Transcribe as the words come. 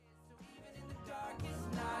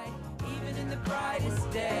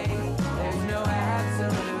brightest day. There's no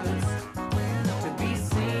absolutes to be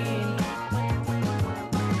seen.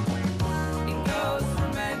 It goes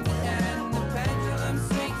from end to end, the pendulum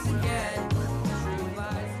swings again. Truth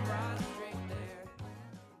lies prostrate there.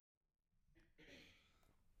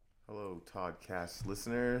 Hello, Toddcast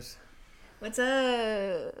listeners. What's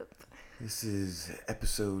up? This is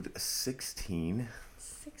episode 16.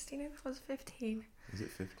 16, I thought it was 15. Is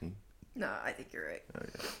it 15? No, I think you're right. Oh,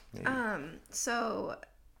 yeah. So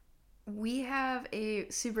we have a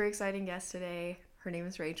super exciting guest today. Her name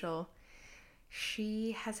is Rachael.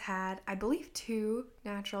 She has had, I believe, 2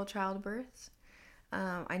 natural childbirths.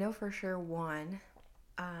 I know for sure 1.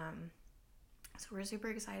 So we're super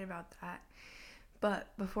excited about that.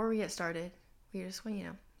 But before we get started, we just want,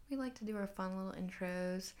 we like to do our fun little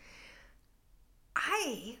intros.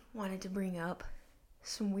 I wanted to bring up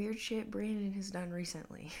some weird shit Brandon has done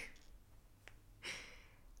recently.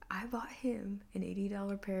 I bought him an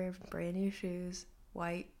 $80 pair of brand new shoes,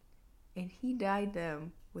 white, and he dyed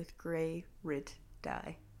them with gray Rit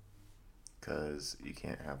dye. Because you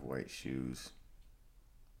can't have white shoes.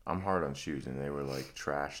 I'm hard on shoes, and they were like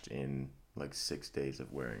trashed in like 6 days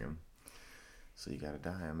of wearing them. So you gotta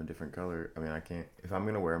dye them a different color. I mean, I can't, if I'm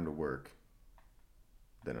gonna wear them to work,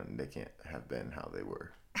 then they can't have been how they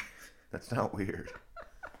were. That's not weird.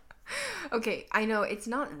 Okay, I know it's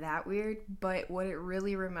not that weird, but what it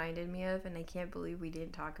really reminded me of, and I can't believe we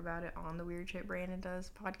didn't talk about it on the Weird Shit Brandon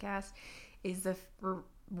Does podcast, is the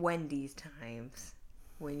Wendy's times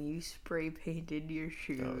when you spray painted your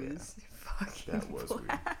shoes. Oh, yeah. Fucking That was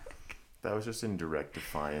black. weird. That was just in direct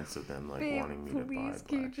defiance of them like Babe, wanting me to buy please, black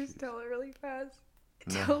can you just shoes. tell it really fast?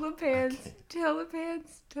 No, Tell the I pants. can't. Tell the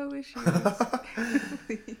pants. Tell the shoes.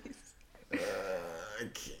 Please. I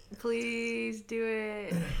can't. Please do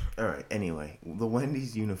it. All right. Anyway, the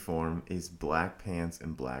Wendy's uniform is black pants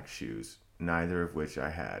and black shoes, neither of which I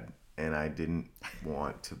had, and I didn't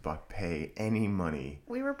want to pay any money,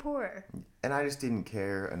 We were poor. and I just didn't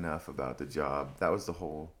care enough about the job. That was the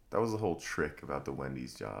whole trick about the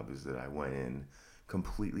Wendy's job, is that I went in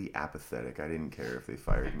completely apathetic. I didn't care if they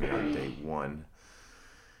fired me on day 1,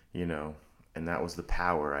 and that was the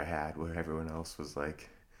power I had, where everyone else was like,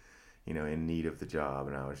 in need of the job,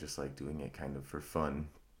 and I was just like doing it kind of for fun,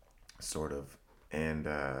 sort of. And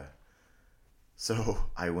so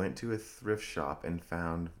I went to a thrift shop and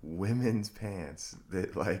found women's pants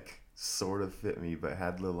that like sort of fit me, but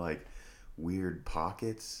had the like weird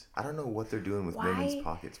pockets. I don't know what they're doing with women's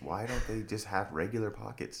pockets. Why don't they just have regular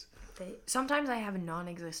pockets? Sometimes I have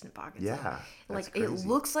non-existent pockets. Yeah, that's like crazy. it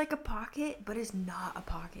looks like a pocket, but it's not a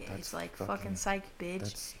pocket. That's it's like fucking- psych, bitch.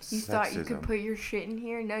 that's You thought you sexism. could put your shit in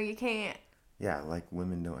here? No, you can't. Yeah, like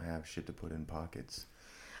women don't have shit to put in pockets.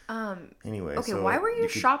 Anyway, Okay, so why were you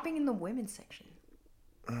could- shopping in the women's section?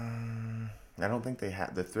 I don't think they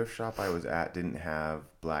had, the thrift shop I was at didn't have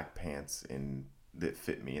black pants that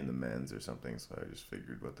fit me in the men's or something, so I just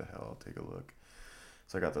figured, what the hell, I'll take a look.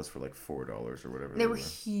 So I got those for like $4 or whatever. They were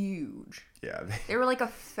huge. Yeah. They were like a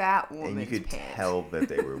fat woman's And you could pants. tell that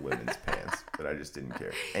they were women's pants, but I just didn't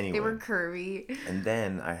care. Anyway. They were curvy. And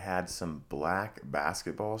then I had some black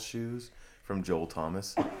basketball shoes from Joel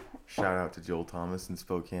Thomas. Shout out to Joel Thomas in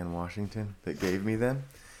Spokane, Washington, that gave me them.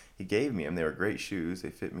 He gave me them. They were great shoes. They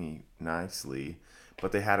fit me nicely,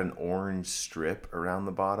 but they had an orange strip around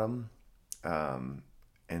the bottom.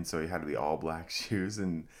 And so he had to be all black shoes.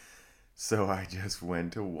 And so I just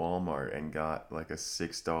went to Walmart and got like a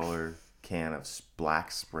 $6 can of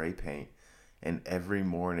black spray paint. And every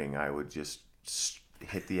morning I would just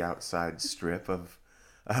hit the outside strip of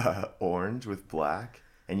orange with black.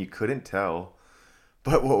 And you couldn't tell.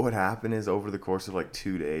 But what would happen is over the course of like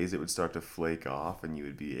 2 days, it would start to flake off and you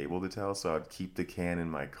would be able to tell. So I'd keep the can in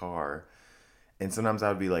my car. And sometimes I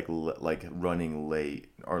would be like running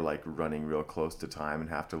late or like running real close to time and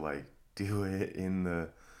have to like do it in the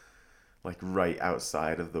like right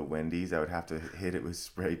outside of the Wendy's. I would have to hit it with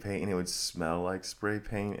spray paint and it would smell like spray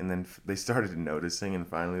paint. And then they started noticing, and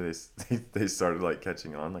finally they started like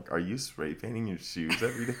catching on. Like, are you spray painting your shoes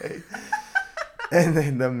every day? And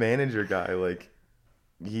then the manager guy, like,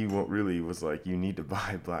 he really was like, you need to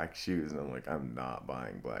buy black shoes. And I'm like, I'm not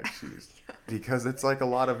buying black shoes. Because it's like a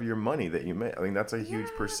lot of your money that you make. I mean, that's a huge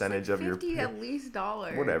percentage like of your... $50 at least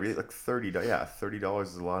dollars. Whatever, like $30. Yeah, $30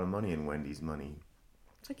 is a lot of money in Wendy's money.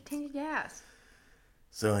 It's like a tank of gas.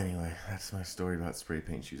 So anyway, that's my story about spray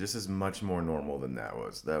paint shoes. This is much more normal than that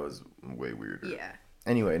was. That was way weirder. Yeah.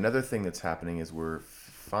 Anyway, another thing that's happening is we're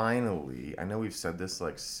finally, I know we've said this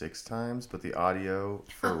like 6 times, but the audio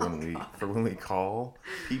for when we call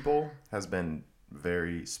people has been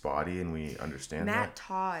very spotty, and we understand Matt that.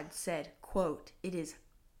 Todd said, quote, "It is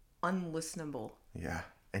unlistenable. Yeah.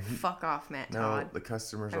 And Fuck off, Matt no, Todd. the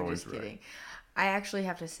customer's I'm always just kidding. I actually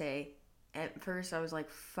have to say, at first I was like,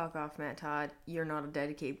 fuck off, Matt Todd. You're not a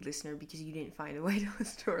dedicated listener because you didn't find a way to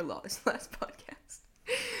listen to our last podcast.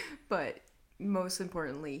 But most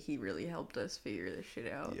importantly, he really helped us figure this shit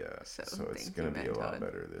out. Yeah. So it's thank going to you, be a Matt lot Todd.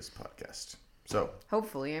 better, this podcast. So.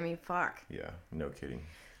 Hopefully. I mean, fuck. Yeah. No kidding.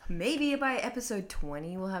 Maybe by episode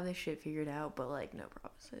 20 we'll have this shit figured out, but like no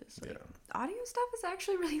promises. Like, audio stuff is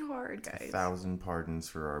actually really hard, guys. 1,000 pardons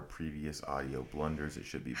for our previous audio blunders. It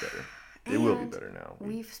should be better. It will be better now.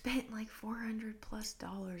 We've spent like $400+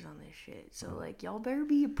 on this shit, so like y'all better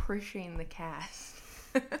be appreciating the cast.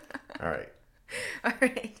 All right.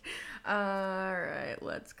 All right.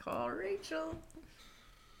 Let's call Rachel.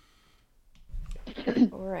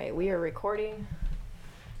 All right, we are recording.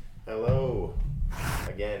 Hello.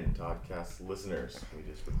 Again, Toddcast listeners, we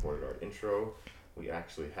just recorded our intro. We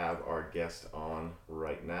actually have our guest on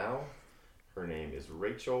right now. Her name is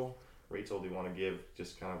Rachael. Rachael, do you want to give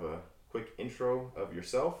just kind of a quick intro of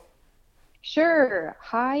yourself? Sure.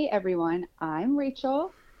 Hi, everyone. I'm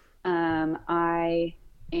Rachael. I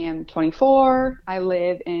am 24. I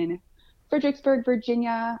live in Fredericksburg,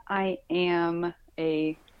 Virginia. I am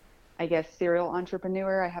a, serial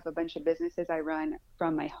entrepreneur. I have a bunch of businesses I run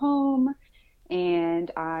from my home.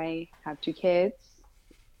 And I have 2 kids.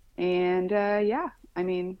 And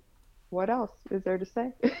what else is there to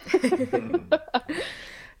say?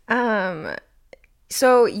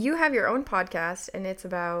 So you have your own podcast, and it's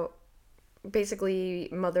about basically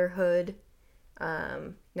motherhood,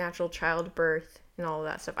 natural childbirth, and all of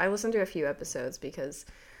that stuff. I listened to a few episodes because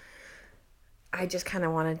I just kind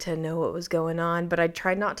of wanted to know what was going on, but I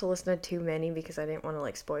tried not to listen to too many because I didn't want to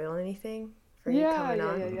like spoil anything for you coming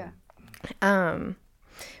on. Yeah.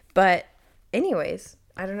 But anyways,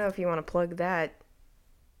 I don't know if you want to plug that.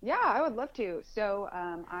 Yeah, I would love to. So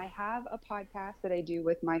I have a podcast that I do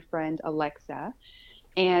with my friend Alexa,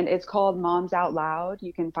 and it's called Moms Out Loud.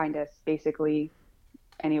 You can find us basically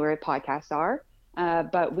anywhere podcasts are.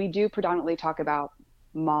 But we do predominantly talk about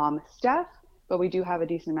mom stuff, but we do have a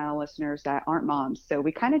decent amount of listeners that aren't moms. So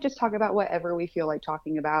we kind of just talk about whatever we feel like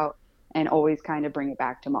talking about and always kind of bring it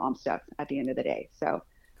back to mom stuff at the end of the day. So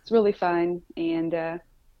it's really fun, and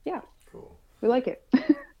Cool. We like it.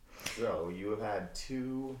 So you have had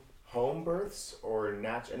 2 home births or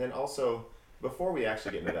natural, and then also before we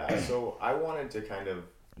actually get into that, so I wanted to kind of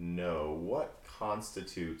know what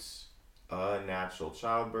constitutes a natural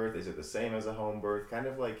childbirth. Is it the same as a home birth? Kind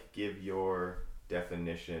of like give your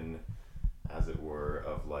definition, as it were,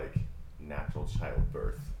 of like natural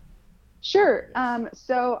childbirth. Sure.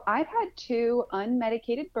 So I've had 2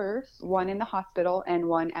 unmedicated births, one in the hospital and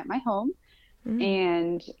one at my home.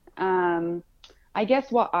 And I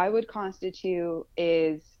guess what I would constitute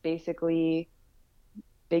is basically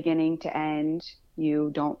beginning to end.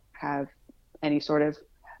 You don't have any sort of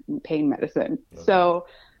pain medicine. Okay. So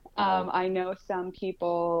I know some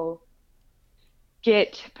people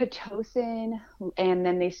get Pitocin and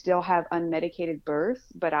then they still have unmedicated births,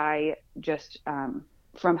 but I just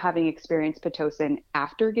from having experienced Pitocin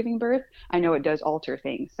after giving birth, I know it does alter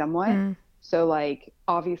things somewhat. So like,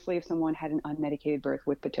 obviously if someone had an unmedicated birth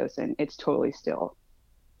with Pitocin, it's totally still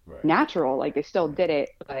natural. Like they still did it,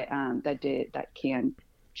 but that can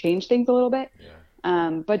change things a little bit.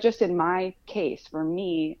 But just in my case, for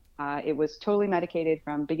me, it was totally medicated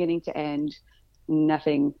from beginning to end,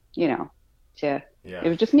 nothing, it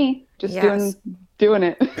was just me, doing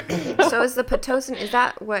it. So is the Pitocin, is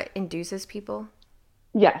that what induces people?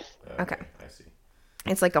 Yes. Okay. I see.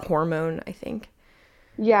 It's like a hormone, I think.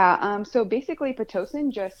 Yeah. So basically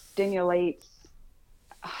Pitocin just stimulates,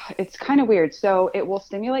 it's kind of weird. So it will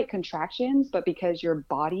stimulate contractions, but because your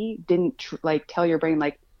body didn't tell your brain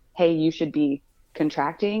like, hey, you should be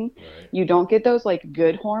contracting, you don't get those like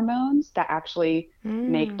good hormones that actually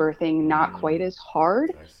make birthing not quite as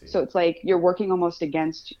hard. So it's like you're working almost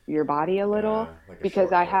against your body a little, like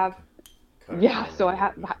because I've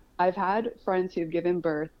had friends who've given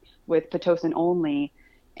birth with Pitocin only,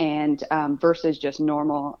 and versus just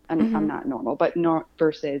normal, I'm not normal, but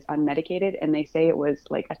versus unmedicated, and they say it was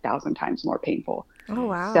like 1,000 times more painful. Oh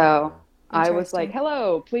wow. So I was like,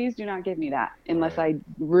 hello, please do not give me that unless I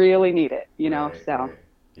really need it, so.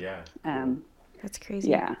 Yeah. That's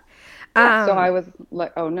crazy. Yeah. So I was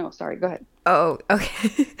like, oh no, sorry, go ahead. Oh,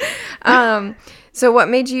 okay. So what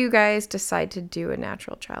made you guys decide to do a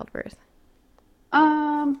natural childbirth?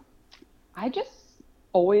 I just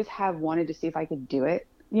always have wanted to see if I could do it,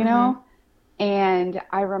 and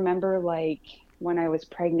I remember like when I was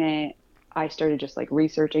pregnant, I started just like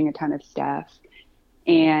researching a ton of stuff,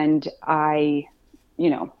 and I,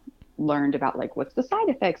 learned about like what's the side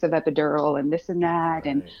effects of epidural and this and that.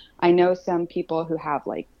 And Right. I know some people who have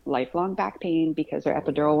like lifelong back pain because their Oh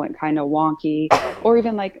epidural yeah. went kind of wonky, or Yeah.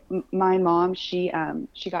 even like my mom, she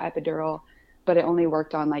got epidural, but it only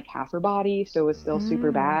worked on like half her body, so it was still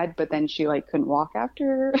super Mm. bad. But then she like couldn't walk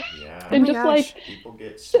after, Yeah. Oh and my just gosh. like, People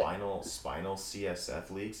get spinal CSF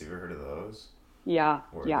leaks. Have you ever heard of those? yeah,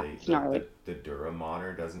 Where yeah, they it's the, gnarly. the, the dura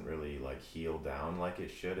mater doesn't really like heal down like it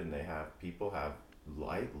should, and people have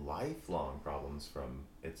lifelong problems from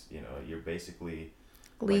it's you're basically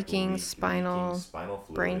like Leaking leaking spinal spinal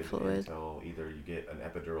brain fluid fluid. until either you get an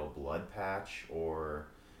epidural blood patch or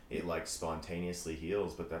it like spontaneously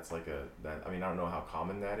heals. But that's like I mean, I don't know how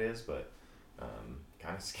common that is, but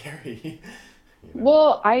kind of scary. you know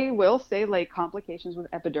Well, I will say like complications with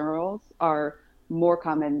epidurals are more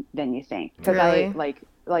common than you think. Because I Really?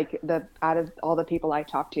 like the out of all the people I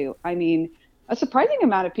talk to, I mean, a surprising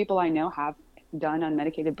amount of people I know have done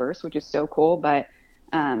unmedicated births, which is so cool. But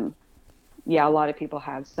um, yeah, a lot of people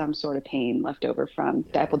have some sort of pain left over from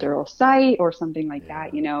the yeah, epidural site or something like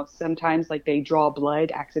that. yeah, You know, sometimes like they draw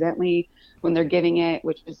blood accidentally when they're right, giving it,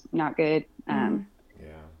 which is not good. Mm. yeah,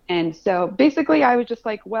 And so basically, I was just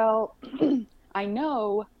like, well, I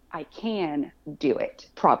know I can do it,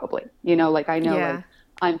 probably. You know, like I know Yeah. like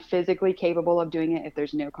I'm physically capable of doing it if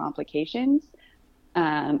there's no complications.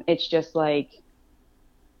 It's just like,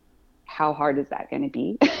 how hard is that going to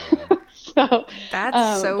be? yeah. So,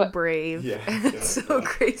 That's so but brave. Yeah, It's yeah, so yeah. But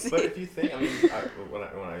crazy. if you think, I mean, when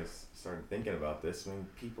I started thinking about this, I mean,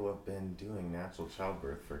 people have been doing natural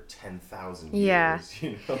childbirth for 10,000 Yeah. years,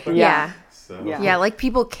 you know. yeah, Yeah. So, yeah. Yeah, like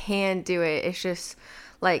people can do it. It's just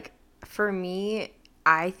like for me,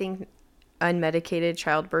 I think unmedicated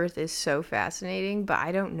childbirth is so fascinating, but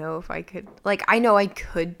I don't know if I could. Like I know I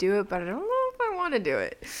could do it, but I don't know if I want to do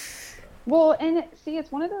it. Well, and see,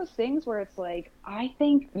 it's one of those things where it's like, I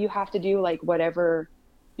think you have to do like whatever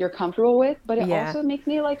you're comfortable with, but it Yeah. also makes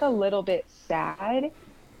me like a little bit sad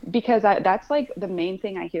because that's like the main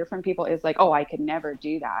thing I hear from people is like, oh, I could never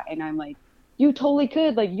do that. And I'm like, you totally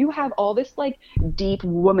could. Like, you have all this like deep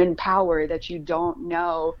woman power that you don't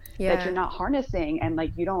know that you're Yeah. not harnessing. And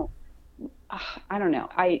like, you don't, I don't know.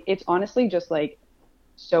 It's honestly just like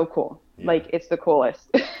so cool. yeah. Like, it's the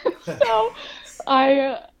coolest. So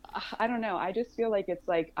I, I don't know. I just feel like it's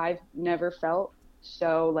like I've never felt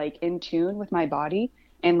so like in tune with my body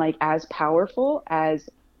and like as powerful as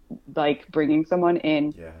like bringing someone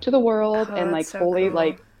in Yeah. to the world Oh, and that's like so fully cool.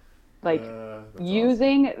 like That's awesome.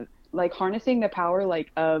 using like harnessing the power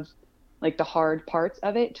like of like the hard parts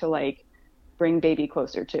of it to like bring baby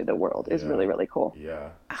closer to the world is Yeah. really really cool. Yeah.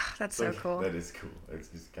 Ah, that's So so cool. that is cool. It's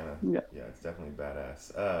just kind of, Yeah. yeah, it's definitely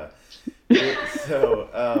badass.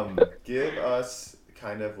 Give us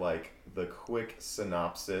kind of like the quick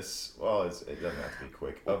synopsis. Well, it doesn't have to be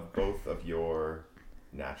quick of both of your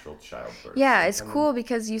natural childbirths. Yeah, And it's kind cool of,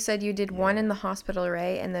 because you said you did one yeah, in the hospital,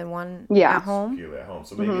 right? And then one Yeah. at home. purely at home.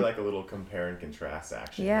 So maybe Hmm. like a little compare and contrast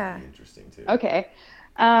action would Yeah. be interesting too. Okay.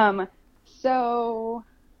 Um, so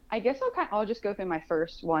I guess I'll just go through my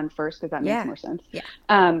first one first because that makes Yeah. more sense.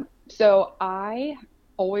 Yeah. So I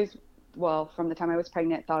always, well, from the time I was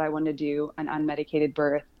pregnant, thought I wanted to do an unmedicated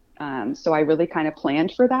birth. So I really kind of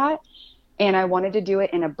planned for that. And I wanted to do it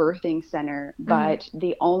in a birthing center, Hmm. but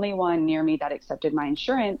the only one near me that accepted my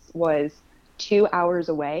insurance was 2 hours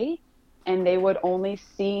away. And they would only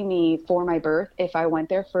see me for my birth if I went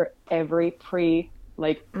there for every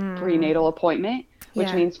Mm. prenatal appointment, which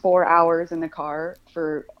Yeah. means 4 hours in the car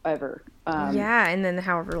forever. Yeah, and then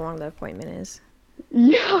however long the appointment is.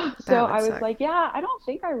 Yeah. So That would I was suck. like, yeah, I don't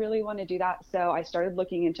think I really want to do that. So I started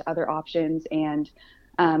looking into other options and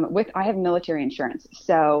I have military insurance.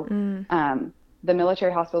 So Mm. um, the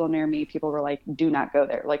military hospital near me, people were like, do not go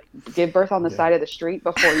there. Like, give birth on the Yeah. side of the street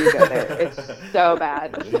before you go there. It's so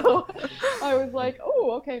bad. So I was like,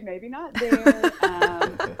 oh, okay, maybe not there.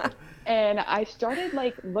 And I started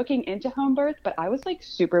like looking into home birth, but I was like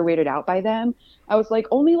super weirded out by them. I was like,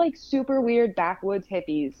 only like super weird backwoods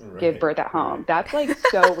hippies give Right, birth at home. right. That's like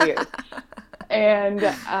so weird. And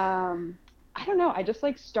I don't know. I just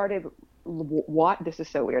like started what this is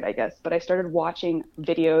so weird, I guess, but I started watching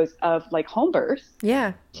videos of like home births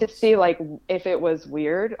Yeah. to That's see smart. like if it was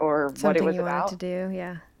weird or what it Something was you wanted about. to do.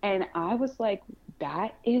 Yeah. And I was like,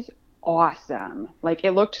 that is awesome. Like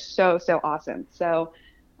it looked so, so awesome. So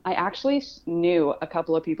I actually knew a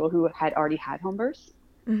couple of people who had already had home births.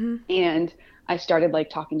 Mm-hmm. And I started like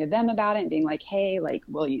talking to them about it and being like, hey, like,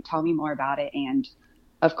 will you tell me more about it? And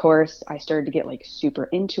of course, I started to get like super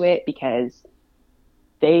into it because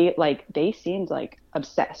they seemed like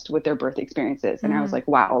obsessed with their birth experiences. And I was Mm-hmm. like,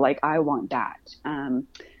 wow, like I want that.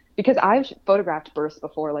 because I've photographed births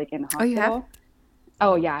before, like in the Oh, you have? hospital.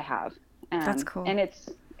 Oh yeah, I have. That's cool. And it's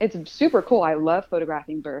super cool. I love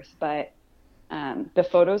photographing births, but the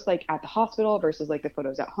photos like at the hospital versus like the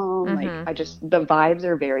photos at home, like Mm-hmm. the vibes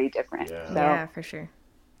are very different. Yeah. So Yeah, for sure.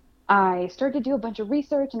 I started to do a bunch of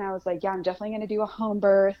research and I was like, yeah, I'm definitely going to do a home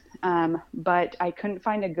birth. But I couldn't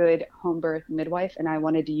find a good home birth midwife and I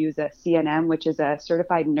wanted to use a CNM, which is a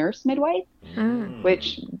certified nurse midwife,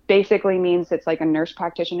 which basically means it's like a nurse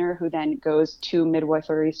practitioner who then goes to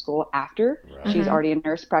midwifery school after she's Right. already a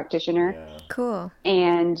nurse practitioner. Yeah. Cool.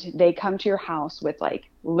 And they come to your house with like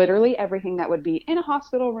literally everything that would be in a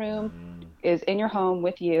hospital room is in your home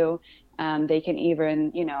with you. They can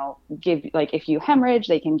even, give like if you hemorrhage,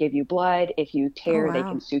 they can give you blood. If you Oh, tear, they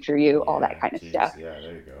wow. can suture you, all Yeah, that kind of geez, stuff. yeah,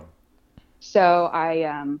 there you go. So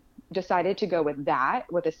I decided to go with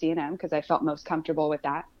that with a CNM because I felt most comfortable with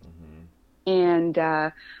that. And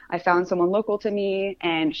I found someone local to me,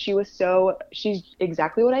 and she's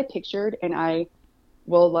exactly what I pictured, and I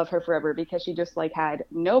will love her forever because she just like had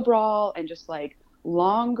no bra and just like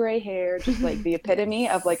long gray hair, just like the epitome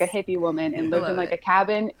of like a hippie woman, and I lived in love like a it.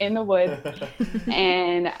 cabin in the woods.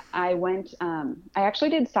 And I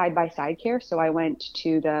actually did side by side care. So I went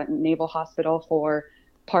to the Naval Hospital for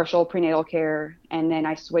partial prenatal care. And then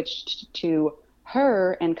I switched to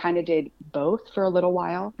her and kind of did both for a little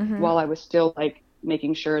while I was still like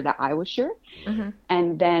making sure that I was sure.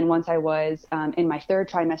 And then once I was in my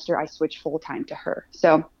third trimester, I switched full time to her.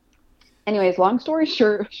 So anyways, long story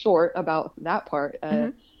short about that part,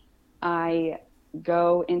 I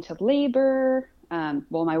go into labor.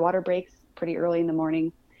 My water breaks pretty early in the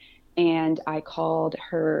morning, and I called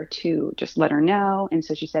her to just let her know. And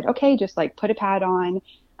so she said, okay, just like put a pad on,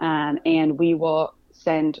 and we will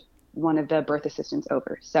send one of the birth assistants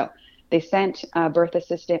over. So they sent a birth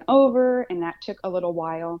assistant over, and that took a little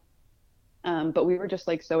while. But we were just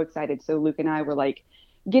like so excited. So Luke and I were like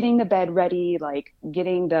getting the bed ready, like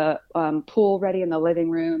getting the pool ready in the living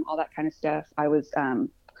room, all that kind of stuff. I was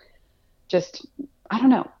just, I don't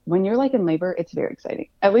know, when you're like in labor, it's very exciting.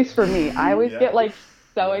 At least for me, I always get like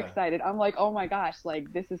so excited. I'm like, oh my gosh,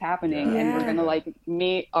 like this is happening, and we're gonna like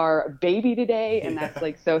meet our baby today, and that's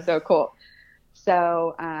like so cool.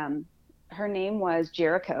 So her name was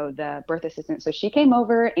Jericho, the birth assistant. So she came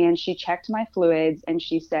over and she checked my fluids, and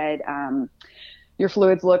she said, your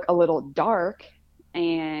fluids look a little dark.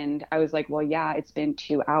 And I was like, well, yeah, it's been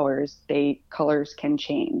 2 hours. Colors can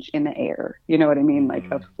change in the air. You know what I mean? Like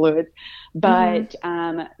of fluids. But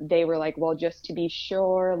they were like, well, just to be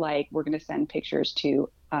sure, like we're going to send pictures to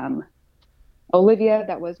Olivia.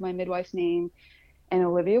 That was my midwife's name. And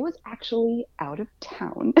Olivia was actually out of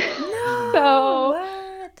town. No, So,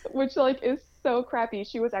 what? which like is so crappy.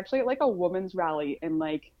 She was actually at like a woman's rally in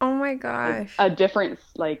like Oh my gosh. a different,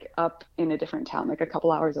 like up in a different town, like a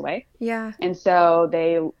couple hours away. Yeah. And so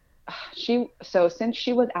since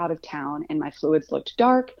she was out of town and my fluids looked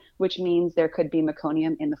dark, which means there could be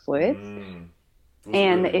meconium in the fluids. Was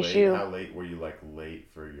And it the really issue, late? How late were you? Like late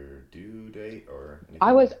for your due date or anything?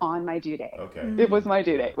 I was on my due date. Okay. It was my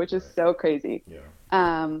due date, which is so crazy.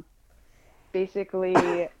 Yeah.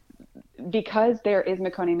 Basically, because there is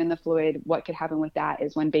meconium in the fluid, what could happen with that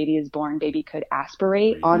is when baby is born, baby could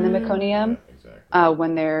aspirate on the meconium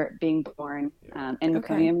when they're being born. And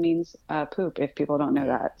meconium means poop, if people don't know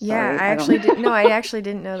that. Sorry, I actually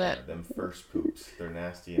didn't know that. Them first poops, they're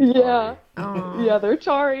nasty and tarry. Yeah, they're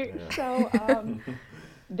tarry. Yeah. So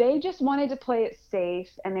they just wanted to play it safe,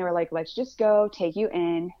 and they were like, let's just go take you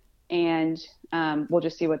in, and we'll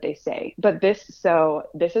just see what they say. But this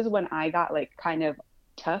is when I got like kind of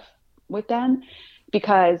tough with them,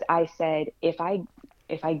 because I said, if I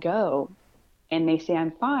go and they say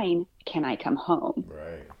I'm fine, can I come home?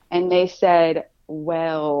 Right. And they said,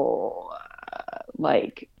 well,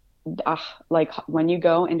 like when you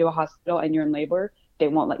go into a hospital and you're in labor, they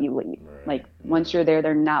won't let you leave. Right. Like once you're there,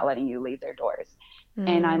 they're not letting you leave their doors.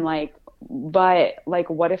 And I'm like, but like,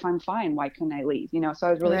 what if I'm fine? Why couldn't I leave? So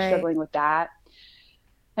I was really struggling with that.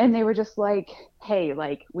 And they were just like, hey,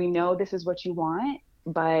 like, we know this is what you want,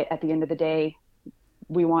 but at the end of the day,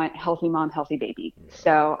 we want healthy mom, healthy baby. Yeah.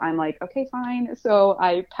 So I'm like, okay, fine. So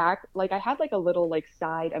I packed, like, I had like a little like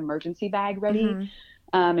side emergency bag ready,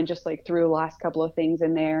 and just like threw the last couple of things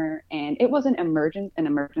in there. And it wasn't an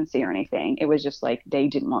emergency or anything. It was just like, they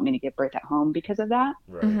didn't want me to give birth at home because of that.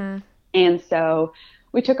 Right. And so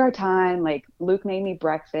we took our time. Like Luke made me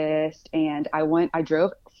breakfast, and I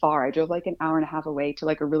drove far. I drove like an hour and a half away to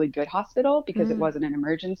like a really good hospital because it wasn't an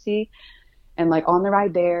emergency. And like on the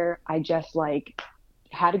ride there, I just like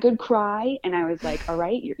had a good cry, and I was like, all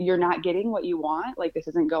right, you're not getting what you want. Like this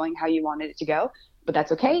isn't going how you wanted it to go, but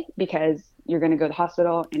that's okay, because you're going to go to the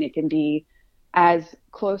hospital, and it can be as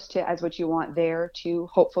close to as what you want there to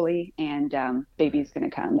hopefully, and baby's going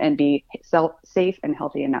to come and be safe and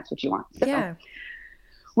healthy, and that's what you want. So Yeah.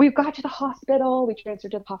 we got to the hospital, we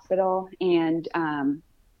transferred to the hospital, and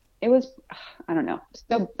it was, I don't know.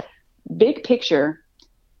 So big picture,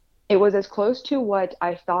 it was as close to what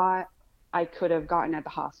I thought I could have gotten at the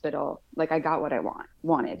hospital. Like I got what I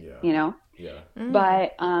wanted, you know? Yeah.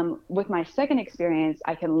 But with my second experience,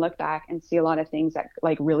 I can look back and see a lot of things that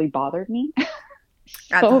like really bothered me.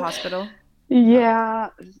 At the hospital? Yeah.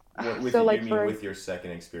 So like you mean with your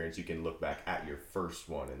second experience, you can look back at your first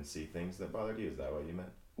one and see things that bothered you? Is that what you meant?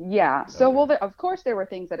 Yeah. So, Okay. well, of course there were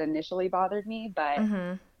things that initially bothered me, but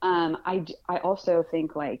I also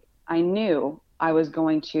think like I knew I was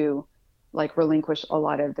going to like relinquish a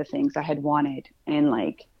lot of the things I had wanted, and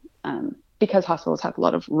like because hospitals have a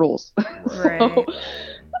lot of rules. Right.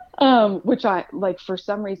 Which I like for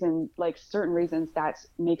some reason, like certain reasons that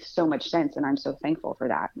makes so much sense, and I'm so thankful for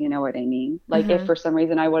that. You know what I mean? Like if for some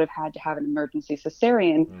reason I would have had to have an emergency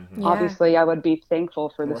cesarean, obviously I would be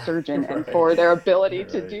thankful for the surgeon and for their ability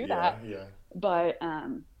to do that. Yeah. But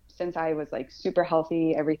since I was like super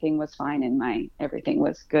healthy, everything was fine, and everything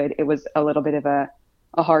was good. It was a little bit of a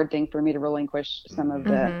hard thing for me to relinquish some of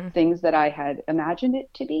the things that I had imagined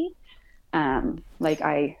it to be. Like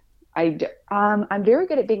I'm very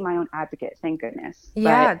good at being my own advocate, thank goodness.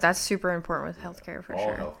 Yeah, But that's super important with healthcare for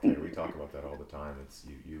sure. Healthcare, we talk about that all the time. It's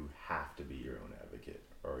you have to be your own advocate,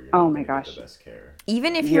 or you're Oh not my going to get gosh. the best care.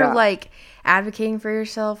 Even if you're like advocating for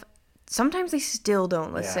yourself, sometimes they still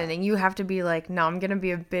don't listen, and you have to be like, no, I'm gonna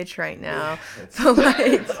be a bitch right now. It's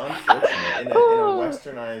Like, unfortunate in a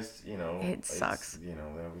westernized, it sucks.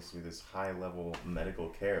 Obviously this high level medical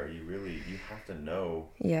care, you have to know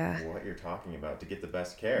Yeah. what you're talking about to get the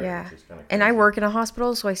best care. Yeah. Which is kind of And I work in a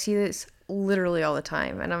hospital, so I see this literally all the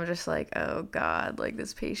time, and I'm just like, oh God, like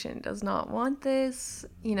this patient does not want this,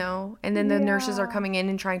 and then the nurses are coming in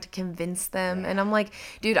and trying to convince them, and I'm like,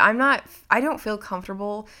 dude, I don't feel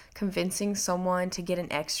comfortable convincing someone to get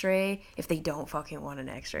an x-ray if they don't fucking want an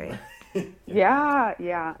x-ray.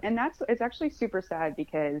 Yeah. And it's actually super sad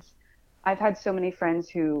because I've had so many friends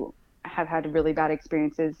who have had really bad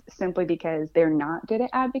experiences simply because they're not good at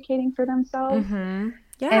advocating for themselves.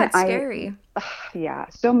 Yeah, And it's scary. Yeah.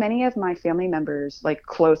 So many of my family members, like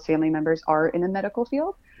close family members, are in the medical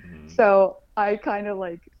field. So I kind of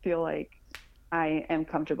like feel like I am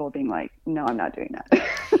comfortable being like, no, I'm not doing that.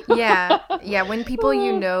 Yeah. When people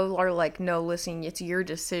are like, no, listen, it's your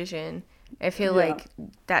decision. I feel like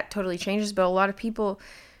that totally changes. But a lot of people,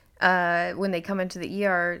 when they come into the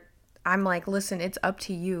ER, I'm like, listen, it's up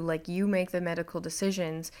to you. Like, you make the medical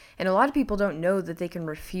decisions. And a lot of people don't know that they can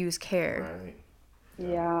refuse care. Right.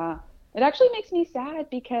 Yeah. It actually makes me sad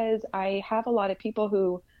because I have a lot of people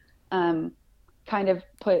who kind of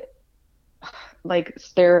put like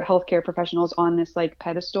their healthcare professionals on this like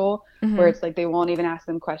pedestal where it's like they won't even ask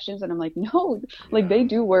them questions, and I'm like, no, like they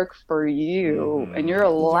do work for you and you're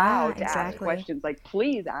allowed to ask questions. Like,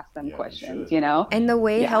 please ask them questions, And the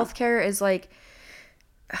way healthcare is like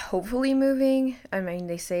hopefully moving, I mean,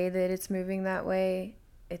 they say that it's moving that way.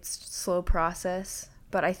 It's a slow process,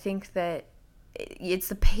 but I think that it's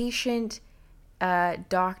the patient,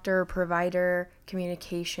 doctor, provider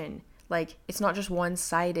communication. Like, it's not just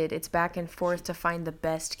one-sided. It's back and forth to find the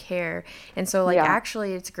best care. And so, like,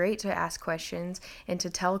 actually, it's great to ask questions and to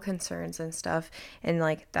tell concerns and stuff. And,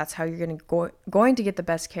 like, that's how you're going to get the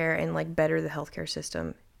best care and, like, better the healthcare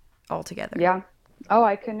system altogether. Yeah. Oh,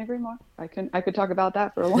 I couldn't agree more. I could talk about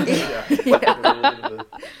that for a long time.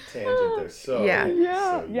 Tangent there. So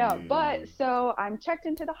But so I'm checked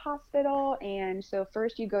into the hospital, and so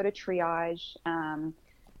first you go to triage,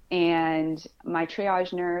 and my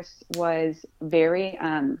triage nurse was very,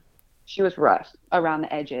 she was rough around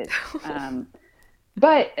the edges.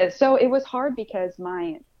 But so it was hard because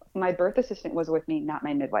my birth assistant was with me, not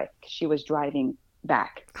my midwife. She was driving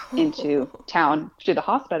back into town to the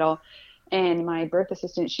hospital. And my birth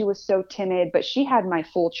assistant, she was so timid, but she had my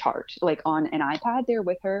full chart like on an iPad there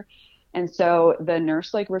with her. And so the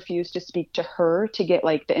nurse like refused to speak to her to get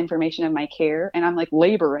like the information of my care. And I'm like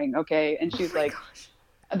laboring. Okay. And she's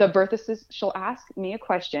the birth assistant, she'll ask me a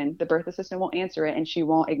question. The birth assistant won't answer it, and she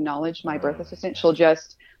won't acknowledge my birth assistant. She'll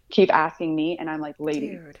just keep asking me. And I'm like,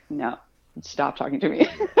 lady, no, stop talking to me.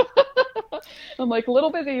 I'm like a little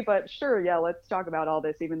busy, but sure. Yeah. Let's talk about all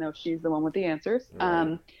this, even though she's the one with the answers.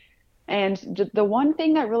 Right. And the one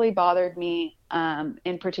thing that really bothered me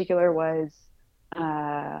in particular was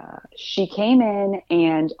she came in,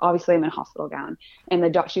 and obviously I'm in a hospital gown,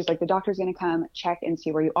 and she's like, the doctor's going to come check and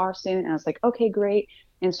see where you are soon. And I was like, okay, great.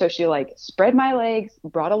 And so she like spread my legs,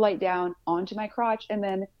 brought a light down onto my crotch, and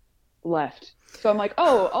then left. So I'm like,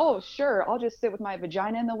 oh, sure. I'll just sit with my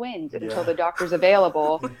vagina in the wind until the doctor's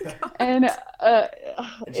available. And And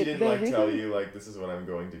she didn't the like tell reason, you like this is what I'm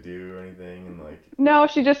going to do or anything, and like no,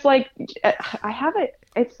 she just like, I have it.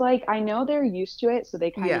 It's like, I know they're used to it, so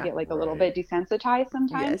they kind of Yeah. get like a little right. bit desensitized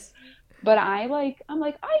sometimes. Yes. But I'm like,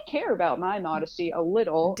 I care about my modesty a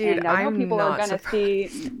little, Dude, and I know I'm people are not gonna see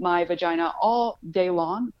surprised. my vagina all day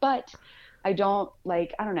long, but I don't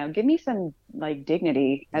like, I don't know, give me some like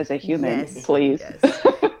dignity as a human, Yes. please. Yes.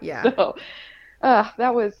 Yeah. So,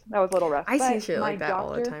 that was a little rough. I see But shit my like that all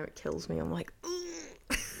the doctor, time. It kills me. I'm like,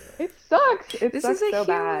 "Ugh, it sucks. It this is sucks a so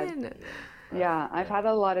bad. human. Yeah, I've had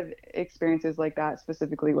a lot of experiences like that,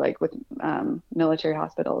 specifically like with military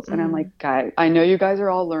hospitals. And I'm like, guys, I know you guys are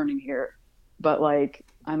all learning here, but like,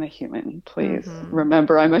 I'm a human. Please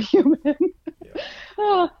remember I'm a human. Yeah.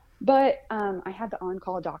 Ah, but I had the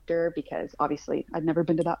on-call doctor because obviously I'd never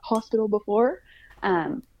been to that hospital before.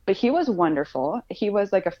 But he was wonderful. He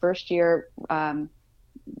was like a first year, I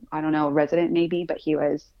don't know, resident maybe, but he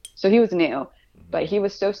was new, but he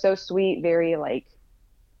was so sweet, very like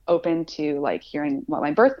open to like hearing what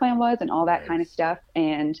my birth plan was and all that kind of Nice. stuff.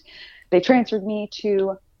 And they transferred me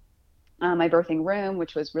to my birthing room,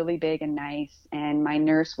 which was really big and nice. And my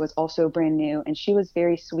nurse was also brand new, and she was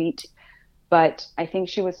very sweet. But I think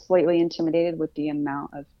she was slightly intimidated with the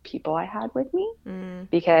amount of people I had with me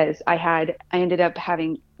because I ended up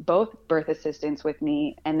having both birth assistants with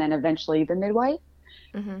me and then eventually the midwife.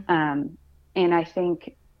 And I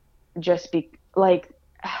think just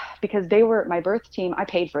because they were my birth team, I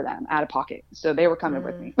paid for them out of pocket, so they were coming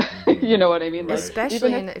with me. You know what I mean? Right. Like,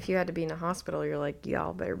 Especially even if you had to be in a hospital, you're like,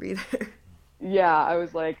 y'all better be there. yeah, I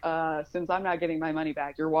was like, since I'm not getting my money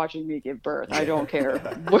back, you're watching me give birth. I don't care.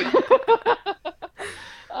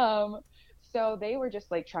 um, so they were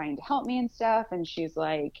just like trying to help me and stuff, and she's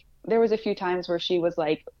like, there was a few times where she was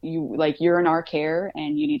like, you're in our care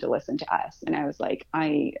and you need to listen to us. And I was like,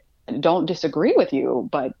 I don't disagree with you,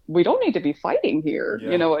 but we don't need to be fighting here.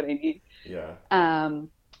 Yeah. You know what I mean? Yeah.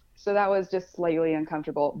 So that was just slightly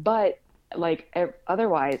uncomfortable, but like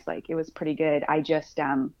otherwise, like it was pretty good. I just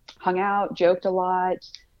hung out, joked a lot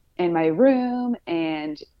in my room,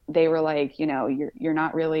 and they were like, you're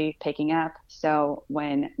not really picking up. So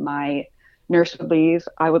when my nurse would leave,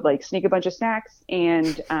 I would like sneak a bunch of snacks,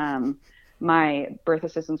 and my birth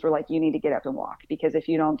assistants were like, you need to get up and walk, because if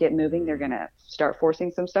you don't get moving, they're gonna start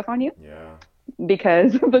forcing some stuff on you. Yeah.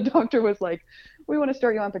 Because the doctor was like, we want to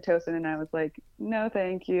start you on Pitocin, and I was like, no,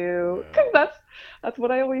 thank you, because Yeah. that's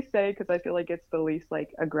what I always say, because I feel like it's the least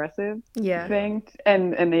like aggressive Yeah. thing,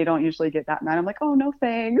 and they don't usually get that mad. I'm like, oh no,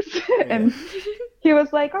 thanks. Yeah. And he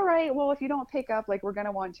was like, all right, well, if you don't pick up, like we're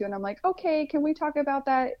gonna want to, and I'm like, okay, can we talk about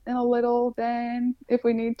that in a little then if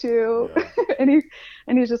we need to? Yeah.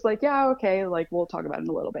 and he's just like, yeah, okay, like we'll talk about it in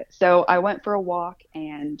a little bit. So I went for a walk,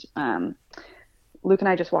 and Luke and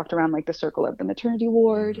I just walked around like the circle of the maternity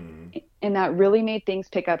ward, and that really made things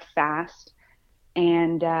pick up fast.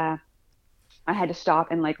 And I had to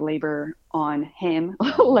stop and like labor on him,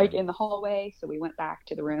 like in the hallway. So we went back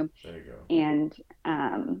to the room. There you go.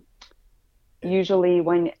 And usually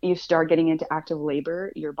when you start getting into active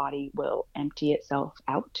labor, your body will empty itself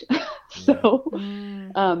out. So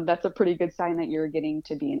that's a pretty good sign that you're getting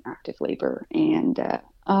to be in active labor. And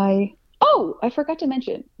I forgot to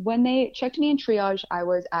mention, when they checked me in triage, I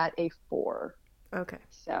was at a 4. Okay.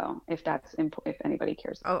 So if anybody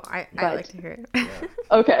cares. Oh, I like to hear it. Yeah.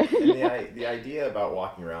 Okay. And the idea about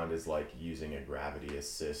walking around is like using a gravity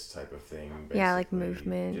assist type of thing. Basically. Yeah, like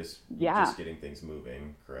movement. Just getting things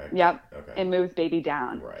moving, correct? Yep. Okay. It moves baby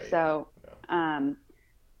down. Right. So, Yeah.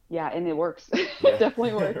 yeah, and it works. Yeah. It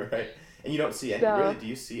definitely works. Right. And you don't see any, So- really, do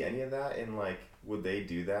you see any of that in like, would they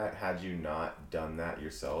do that had you not done that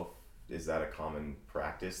yourself? Is that a common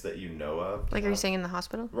practice that you know of? Like, are you saying in the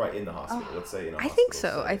hospital? Right, in the hospital. Let's say in a I hospital think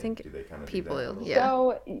so. I setting. think Do they kind of people, do that a little yeah.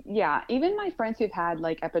 So yeah, even my friends who've had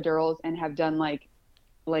like epidurals and have done like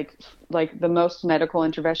the most medical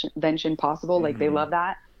intervention possible, like they love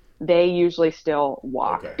that. They usually still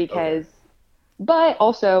walk Okay, because, but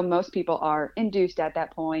also most people are induced at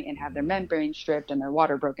that point and have their membrane stripped and their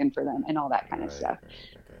water broken for them and all that kind of stuff. Right,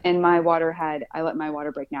 okay. And I let my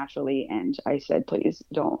water break naturally, and I said, please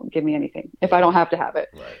don't give me anything if I don't have to have it.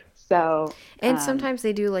 Right. So, And sometimes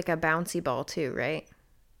they do like a bouncy ball too, right?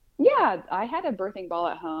 yeah, I had a birthing ball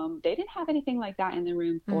at home. They didn't have anything like that in the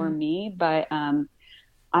room for me, but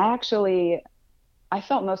I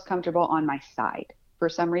felt most comfortable on my side for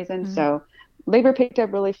some reason. So labor picked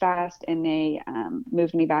up really fast, and they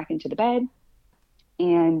moved me back into the bed.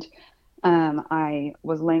 And I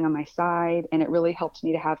was laying on my side, and it really helped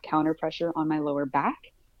me to have counter pressure on my lower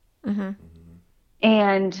back. Mm-hmm.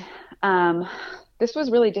 And this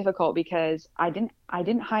was really difficult because I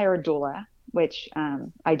didn't hire a doula, which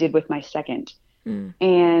I did with my second,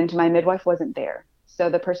 and my midwife wasn't there. So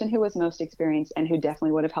the person who was most experienced and who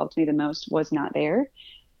definitely would have helped me the most was not there.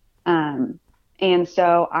 And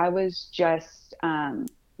so I was just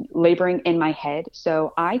laboring in my head.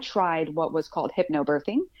 So I tried what was called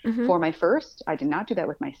hypnobirthing for my first. I did not do that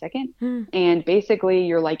with my second. And basically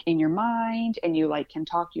you're like in your mind, and you like can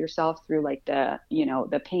talk to yourself through like the, you know,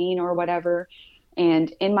 the pain or whatever.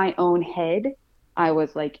 And in my own head, I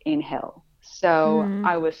was like in hell. So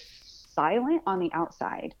I was silent on the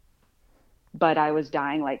outside, but I was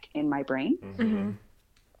dying like in my brain.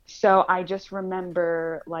 So I just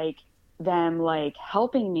remember like them like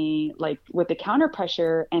helping me like with the counter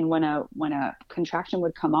pressure, and when a contraction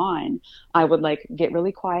would come on, I would like get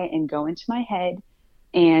really quiet and go into my head,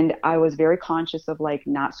 and I was very conscious of like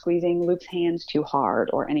not squeezing Luke's hands too hard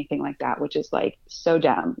or anything like that, which is like so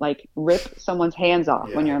dumb. Like rip someone's hands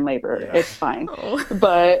off when you're in labor. It's fine.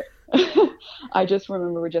 But I just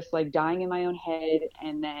remember just like dying in my own head,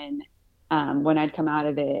 and then when I'd come out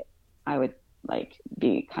of it, I would like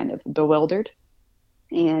be kind of bewildered.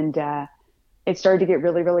 And it started to get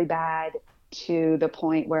really, really bad, to the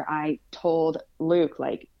point where I told Luke,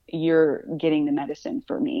 like, you're getting the medicine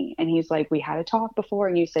for me. And he's like, we had a talk before,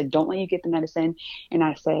 and you said, don't let you get the medicine. And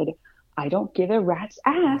I said, I don't give a rat's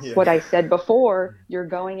ass what I said before. You're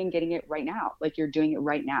going and getting it right now. Like, you're doing it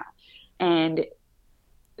right now. And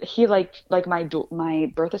he like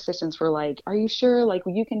my birth assistants were like, are you sure? Like,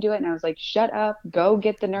 well, you can do it. And I was like, shut up, go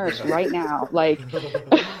get the nurse right now. Like,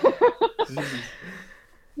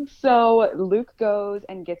 so Luke goes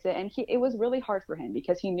and gets it. And it was really hard for him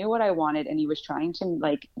because he knew what I wanted, and he was trying to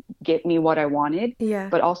like get me what I wanted. Yeah.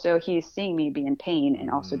 But also he's seeing me be in pain, and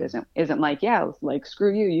also isn't like, yeah, like,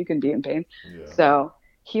 screw you, you can be in pain. So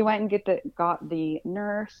he went and got the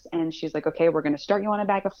nurse, and she's like, okay, we're going to start you on a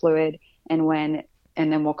bag of fluid.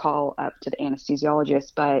 And then we'll call up to the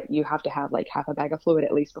anesthesiologist, but you have to have like half a bag of fluid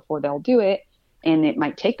at least before they'll do it. And it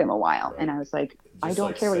might take them a while. And I was like, I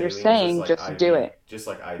don't care what you're saying, just do it. Just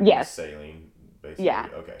like IV saline, basically. Yeah.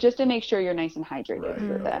 Okay. Just to make sure you're nice and hydrated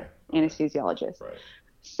for the anesthesiologist. Right.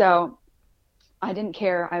 So I didn't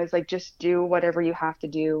care. I was like, just do whatever you have to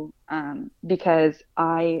do. Because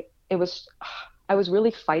I was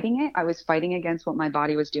really fighting it. I was fighting against what my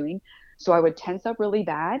body was doing. So I would tense up really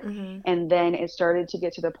bad. And then it started to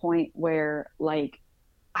get to the point where like,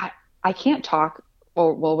 I can't talk.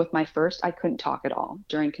 Well, with my first, I couldn't talk at all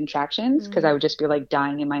during contractions because I would just be like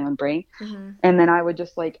dying in my own brain. And then I would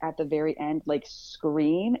just like at the very end, like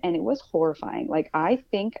scream, and it was horrifying. Like, I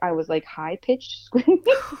think I was like high pitched screaming.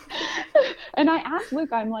 And I asked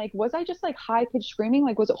Luke, I'm like, was I just like high pitched screaming?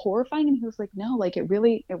 Like, was it horrifying? And he was like, no, like it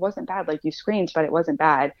wasn't bad. Like, you screamed, but it wasn't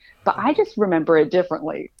bad. But I just remember it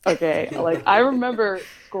differently. Okay. Like, I remember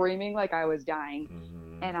screaming like I was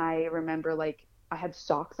dying. And I remember like I had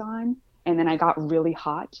socks on. And then I got really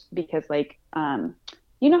hot because like,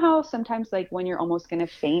 you know how sometimes like when you're almost going to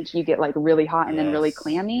faint, you get like really hot and then really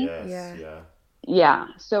clammy. Yeah.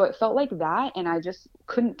 So it felt like that. And I just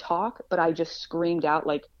couldn't talk, but I just screamed out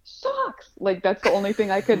like, socks. Like, that's the only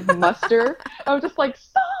thing I could muster. I was just like,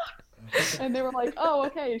 socks. And they were like, oh,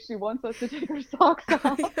 okay, she wants us to take her socks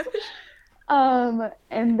off.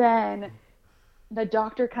 And then the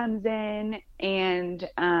doctor comes in, and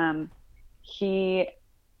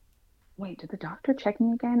wait, did the doctor check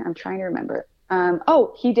me again? I'm trying to remember.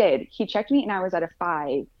 Oh, he did. He checked me, and I was at a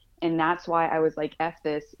 5. And that's why I was like, F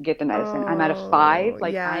this, get the medicine. I'm at a 5.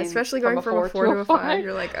 Like, yeah, I'm especially going from a 4 to a 5.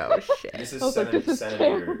 You're like, oh, shit. This is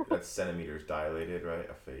that's centimeters dilated, right?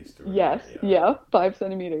 Effaced. Or yes. Yeah. 5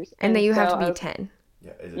 centimeters. And then you have to be 10.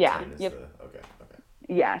 Yeah. Is it 10 is okay.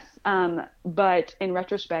 Yes. But in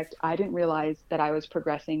retrospect, I didn't realize that I was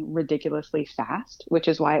progressing ridiculously fast, which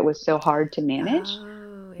is why it was so hard to manage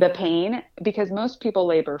the pain, because most people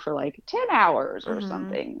labor for like 10 hours or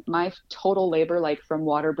something. My total labor, like from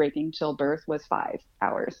water breaking till birth, was 5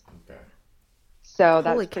 hours. Okay. So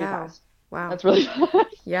that's pretty fast. Wow. That's really fast.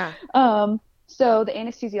 Yeah. So the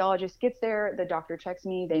anesthesiologist gets there, the doctor checks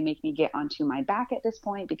me, they make me get onto my back at this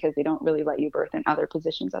point because they don't really let you birth in other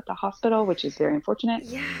positions at the hospital, which is very unfortunate.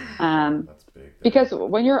 Yeah. That's big. Because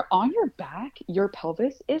when you're on your back, your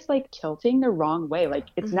pelvis is like tilting the wrong way. Like,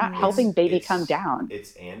 it's not helping baby come down.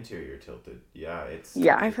 It's anterior tilted. Yeah.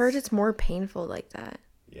 I've heard it's more painful like that.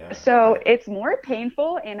 Yeah. So it's more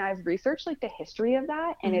painful, and I've researched like the history of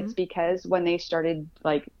that, and it's because when they started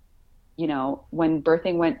like you know, when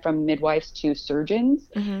birthing went from midwives to surgeons,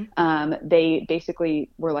 they basically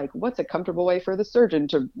were like, what's a comfortable way for the surgeon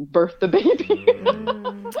to birth the baby?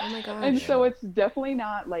 Oh my And gosh. so it's definitely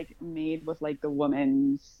not like made with like the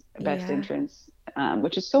woman's best Yeah. interest,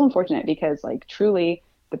 which is so unfortunate because like truly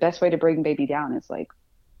the best way to bring baby down is like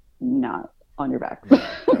not on your back.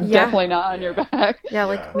 Yeah. Definitely not on your Yeah. back. Yeah,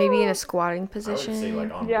 like maybe in a squatting I would say position.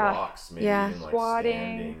 like on Yeah. blocks, maybe Yeah. even like Squatting,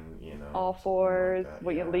 standing, you know, all something fours, like that.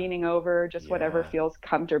 what Yeah. you're leaning over, just whatever Yeah. feels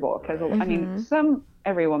comfortable. Because Right. I mean,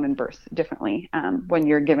 every woman births differently when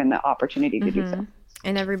you're given the opportunity to do so.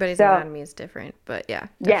 And everybody's So anatomy is different, but yeah,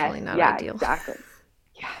 yes, definitely not yeah, ideal. exactly.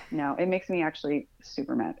 Yeah, no, it makes me actually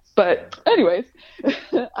super mad. But anyways,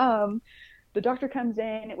 the doctor comes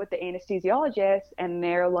in with the anesthesiologist and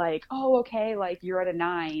they're like, oh, okay, like you're at a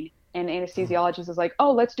 9. And the anesthesiologist is like,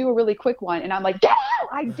 oh, let's do a really quick one. And I'm like, yeah,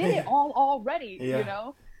 I did it all already, Yeah. you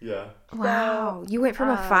know? Yeah. Wow, you went from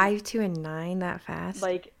a 5 to a 9 that fast?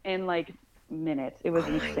 Like in like minutes. It was Oh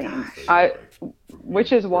my insane. gosh. So you're, like,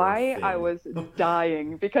 Which is why I birthing. was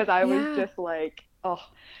dying because I was Yeah. just like, oh.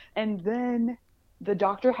 And then the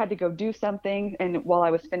doctor had to go do something, and while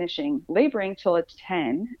I was finishing laboring till it's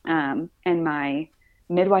 10, and my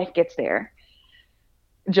midwife gets there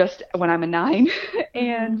just when I'm a 9,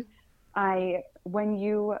 and when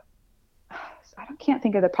you, can't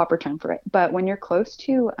think of the proper term for it, but when you're close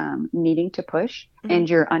to needing to push and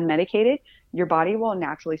you're unmedicated, your body will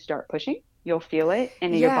naturally start pushing. You'll feel it,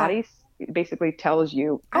 and your Yeah. body basically tells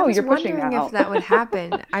you, I "Oh, was you're pushing wondering now." if that would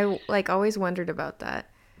happen. I like always wondered about that.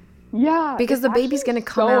 Yeah, Because it's the baby's actually gonna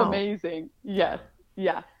come so out. amazing. Yes,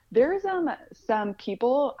 yeah. There's some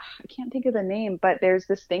people, I can't think of the name, but there's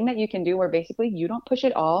this thing that you can do where basically you don't push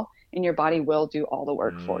at all, and your body will do all the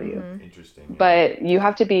work for you. Interesting. Yeah. But you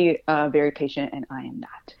have to be very patient, and I am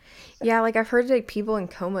not. So. Yeah, like I've heard like people in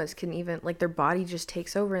comas can even like their body just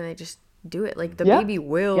takes over and they just do it. Like the Yeah. baby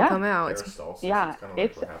will Yeah. come out. It's Peristalsis, Yeah, it's kind of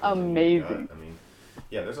it's like what happens in your gut. amazing. I mean,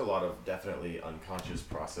 yeah, there's a lot of definitely unconscious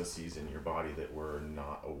processes in your body that we're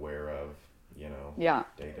not aware of, you know, Yeah.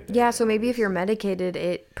 day to day. yeah, so maybe if you're Obviously. medicated,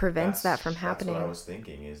 it prevents that from happening. That's what I was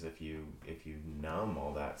thinking is if you numb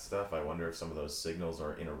all that stuff, I wonder if some of those signals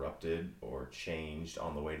are interrupted or changed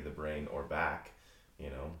on the way to the brain or back, you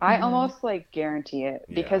know. I almost like guarantee it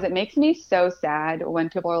because Yeah. it makes me so sad when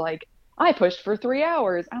people are like, I pushed for 3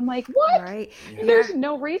 hours. I'm like, what? Right? There's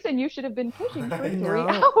no reason you should have been pushing for 3 No,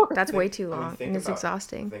 hours. that's way too I mean, long think and it's about-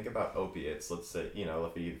 exhausting. Think about opiates. Let's say, you know,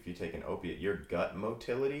 if you take an opiate, your gut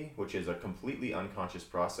motility, which is a completely unconscious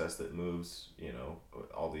process that moves, you know,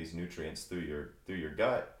 all these nutrients through your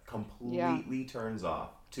gut, completely turns off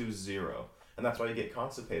to 0. And that's why you get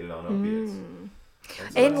constipated on opiates. So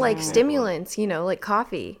And that's like an example. stimulants, you know, like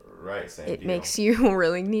coffee. Right, same It deal. makes you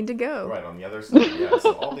really need to go. Right, on the other side, yeah.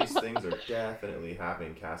 So all these things are definitely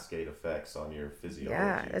having cascade effects on your physiology.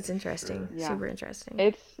 Yeah, that's for interesting. sure. Yeah. Super interesting.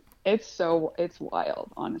 It's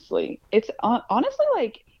wild, honestly. It's honestly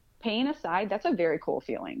like pain aside, that's a very cool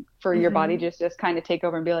feeling for your body just kind of take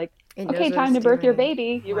over and be like, It knows okay, what time it's to birth your doing.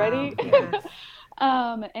 baby. You Wow, ready? yeah.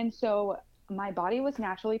 And so my body was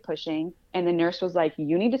naturally pushing, and the nurse was like,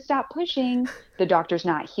 you need to stop pushing. The doctor's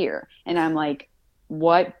not here. And I'm like,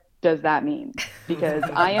 what does that mean? Because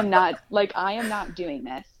I am not doing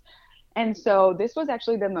this. And so this was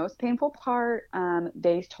actually the most painful part.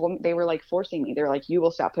 They told me, they were like forcing me. They were like, you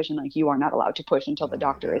will stop pushing. Like, you are not allowed to push until the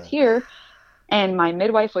doctor is gosh. here. And my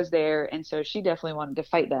midwife was there. And so she definitely wanted to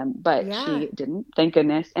fight them, but Yeah. she didn't, thank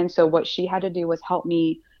goodness. And so what she had to do was help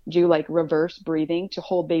me do like reverse breathing to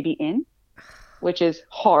hold baby in, which is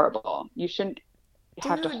horrible. You shouldn't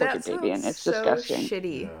have to Dude, hold that your baby in. sounds It's so disgusting.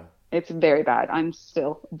 shitty. Yeah. It's very bad. I'm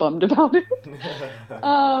still bummed about it.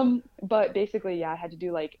 But basically, yeah, I had to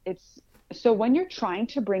do like so when you're trying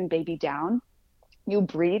to bring baby down, you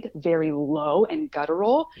breathe very low and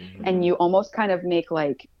guttural, and you almost kind of make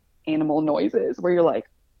like animal noises where you're like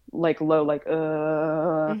low, like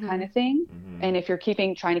kind of thing. And if you're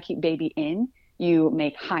trying to keep baby in, you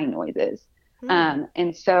make high noises.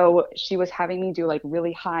 And so she was having me do like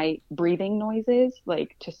really high breathing noises,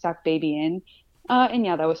 like to suck baby in. And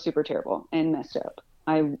yeah, that was super terrible and messed up.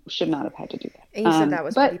 I should not have had to do that. And you said that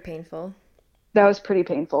was but pretty painful. that was pretty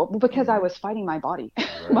painful because I was fighting my body.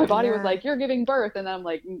 My body was Yeah. like, you're giving birth. And then I'm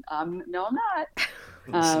like, no, I'm not.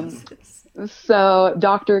 So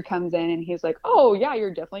doctor comes in and he's like, oh yeah, you're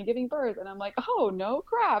definitely giving birth. And I'm like, oh no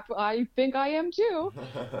crap. I think I am too.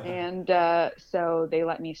 And so they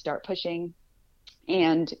let me start pushing.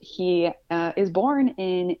 And he is born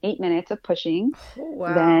in 8 minutes of pushing.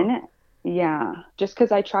 Wow. Then Yeah, just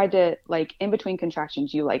because I tried to like in between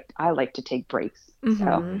contractions, I like to take breaks. So Mm-hmm.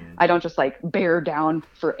 Mm-hmm. I don't just like bear down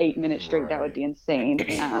for 8 minutes straight. That would Right. be insane.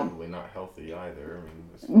 It's probably not healthy either. I mean,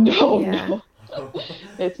 as far as No, Yeah. no,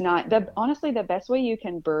 it's not. yeah. Honestly, the best way you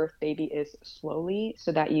can birth baby is slowly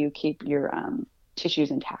so that you keep your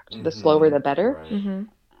tissues intact. The slower, Mm-hmm. the better. Right.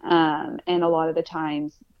 Mm-hmm. And a lot of the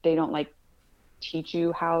times they don't like teach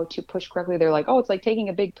you how to push correctly. They're like, oh, it's like taking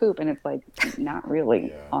a big poop. And it's like, not really,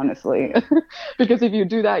 Yeah. honestly. Yeah. Because if you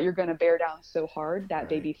do that, you're going to bear down so hard that Right.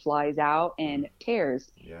 baby flies out and tears.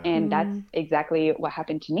 Yeah. And that's Mm-hmm. exactly what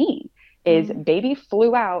happened to me is baby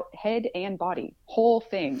flew out head and body, whole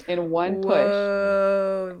thing in one push.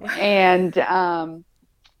 Whoa. And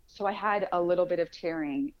so I had a little bit of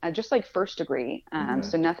tearing, just like first degree. Mm-hmm.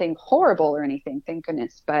 So nothing horrible or anything, thank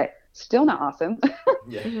goodness, but still not awesome.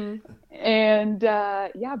 Yeah. Mm-hmm. And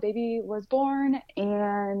yeah, baby was born,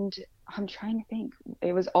 and I'm trying to think.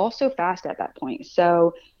 It was all so fast at that point.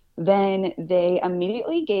 So then they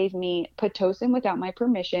immediately gave me Pitocin without my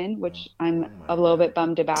permission, Oh, which I'm oh my a little God. bit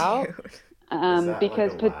bummed about. Dude. Is that like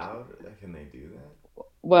Because allowed? Can they do that?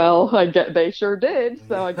 well, I get they sure did,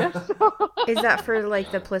 so I guess so. Is that for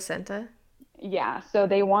like the placenta? Yeah, so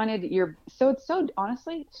they wanted so it's so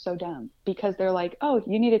honestly so dumb because they're like, oh,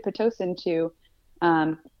 you needed Pitocin to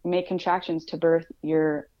make contractions to birth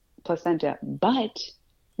your placenta, but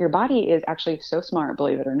your body is actually so smart,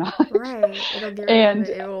 believe it or not. Right. It'll get rid of And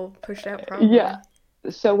it. It will push it out yeah,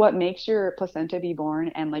 probably. so what makes your placenta be born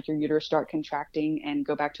and like your uterus start contracting and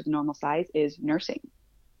go back to the normal size is nursing.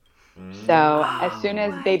 So as soon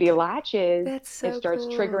as What? baby latches, That's it so starts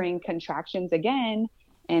cool. triggering contractions again,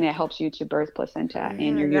 and it helps you to birth placenta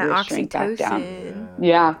and your Yeah, that uterus shrink back down. oxytocin. Yeah,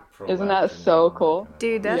 Yeah, like isn't that prolactin and so all that cool? kind of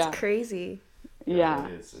Dude, that's Yeah, nonsense. crazy. Yeah, yeah.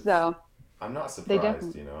 it is. It's. So I'm not they surprised.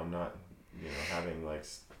 definitely, You know, I'm not. You know, having like,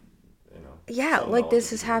 Yeah, some like knowledge this of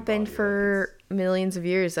the has human happened body. Like for millions of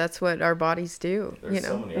years. That's what our bodies do, you there's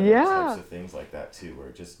so know? many other types yeah, of things like that too, where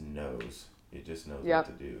it just knows. It just knows what to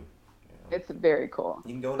yep. do. You know, It's very cool.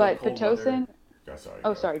 you can go into a But cold weather. Pitocin, Oh, sorry, oh,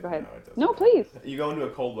 go. sorry, go No, ahead. it doesn't No, matter. please. You go into a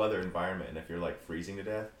cold weather environment, and if you're like freezing to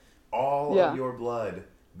death, all of Yeah. your blood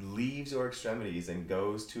leaves your extremities and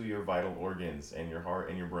goes to your vital organs and your heart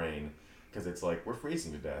and your brain, because it's like we're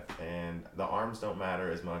freezing to death, and the arms don't matter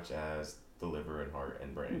as much as the liver and heart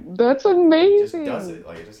and brain. That's It just does amazing. it.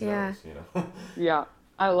 Like it just Yeah. knows, you know. Yeah,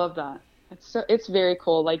 I love that. It's very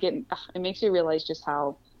cool. Like it makes you realize just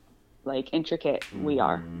how like intricate we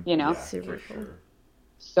are, Mm-hmm. you know? Yeah, for Super cool. sure.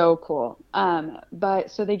 So cool. But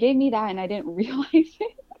so they gave me that and I didn't realize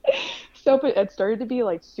it. So but it started to be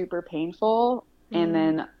like super painful. And Mm.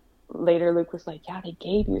 then later Luke was like, yeah, they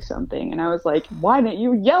gave you something. And I was like, why didn't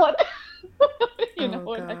you yell at me? You know Oh,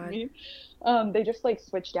 what I God. mean? They just like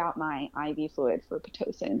switched out my IV fluid for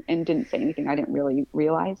Pitocin and didn't say anything. I didn't really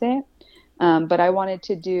realize it. But I wanted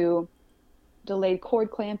to do delayed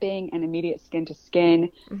cord clamping and immediate skin to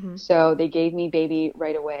skin. Mm-hmm. So they gave me baby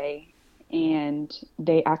right away. And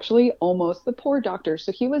they actually almost, the poor doctor,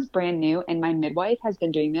 so he was brand new, and my midwife has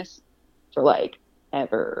been doing this for like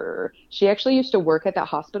ever. She actually used to work at that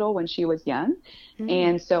hospital when she was young. Mm.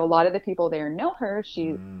 And so a lot of the people there know her.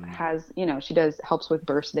 She Mm. has, she does helps with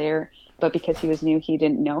births there, but because he was new, he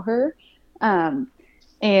didn't know her. Um,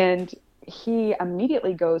 and he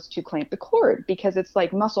immediately goes to clamp the cord because it's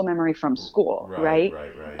like muscle memory from school, Right, right?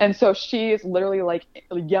 right, right. And so she is literally like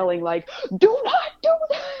yelling, like, "Do not do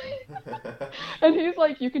that!" And he's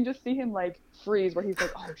like, you can just see him like freeze, where he's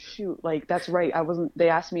like, "Oh shoot, like that's right. I wasn't. They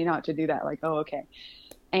asked me not to do that." Like, oh okay.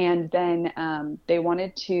 And then they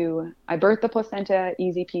wanted to. I birthed the placenta,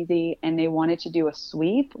 easy peasy, and they wanted to do a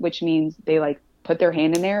sweep, which means they like put their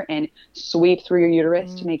hand in there and sweep through your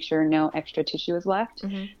uterus to Mm. make sure no extra tissue is left.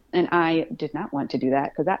 Mm-hmm. And I did not want to do that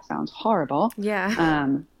because that sounds horrible. Yeah.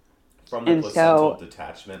 From the And placental so,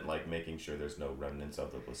 detachment, like making sure there's no remnants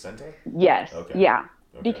of the placenta? yes, Okay. yeah,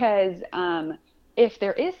 Okay. because if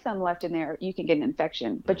there is some left in there, you can get an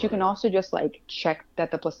infection. But you can Right. also just like check that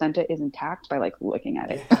the placenta is intact by like looking at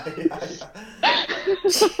it. Yeah, yeah, yeah.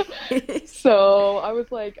 Jeez. So I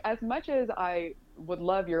was like, as much as I would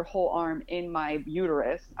love your whole arm in my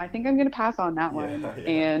uterus, I think I'm gonna pass on that one. Yeah, yeah.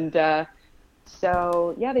 And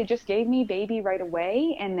so yeah, they just gave me baby right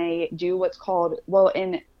away, and they do what's called, well,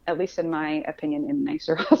 in at least in my opinion, in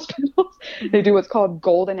nicer hospitals, they do what's called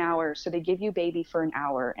golden hours. So they give you baby for an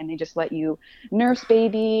hour, and they just let you nurse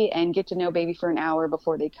baby and get to know baby for an hour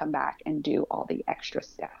before they come back and do all the extra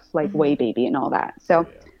stuff, like Mm-hmm. weigh baby and all that. Oh, So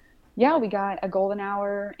yeah. yeah, we got a golden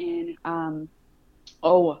hour, and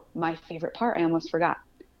oh, my favorite part, I almost forgot.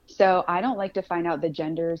 So I don't like to find out the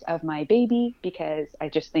genders of my baby because I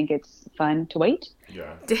just think it's fun to wait.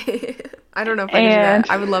 Yeah. I don't know if I can do And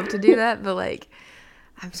that. I would love to do that, but like,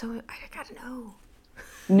 I gotta know.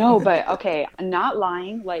 no, but okay, not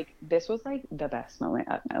lying. Like this was like the best moment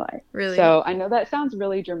of my life. Really? So I know that sounds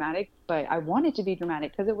really dramatic, but I wanted to be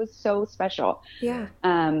dramatic because it was so special. Yeah.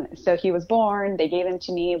 So he was born. They gave him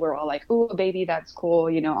to me. We're all like, "Ooh, a baby, that's cool,"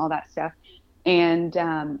 all that stuff.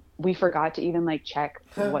 And we forgot to even like check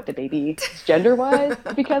what the baby's gender was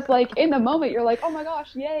because like in the moment you're like, "Oh my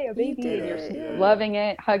gosh, yay, a baby!" did and you're it, yeah. loving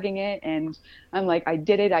it, hugging it, and I'm like, "I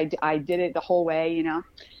did it. I did it the whole way."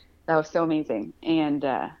 That was so amazing. And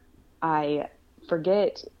I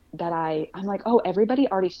forget that I'm like, oh, everybody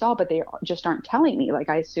already saw, but they just aren't telling me. Like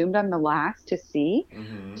I assumed I'm the last to see.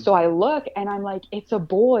 Mm-hmm. So I look and I'm like, it's a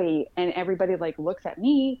boy. And everybody like looks at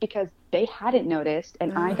me because they hadn't noticed.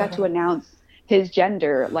 And I got to announce his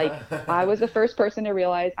gender. Like I was the first person to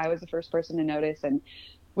realize, I was the first person to notice. And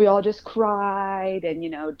we all just cried and,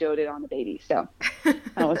 doted on the baby. So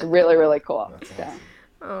that was really, really cool. That's So,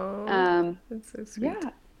 Oh, that's so sweet.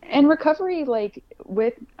 yeah. And recovery, like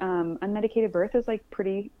with unmedicated birth, is like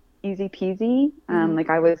pretty easy peasy. Like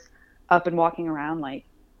I was up and walking around like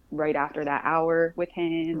right after that hour with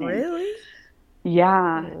him. Really?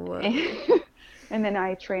 Yeah. Whoa. And then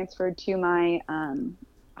I transferred to my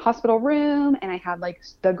hospital room, and I had like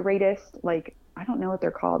the greatest, like, I don't know what they're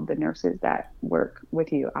called, the nurses that work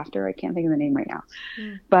with you after. I can't think of the name right now.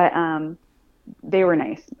 But they were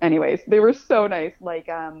nice. Anyways, they were so nice. Like,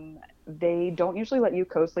 they don't usually let you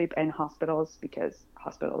co-sleep in hospitals because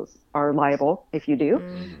hospitals are liable if you do.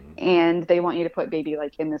 And they want you to put baby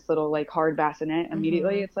like in this little like hard bassinet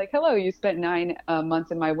immediately. It's like, hello, you spent 9 months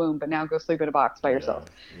in my womb, but now go sleep in a box by yourself.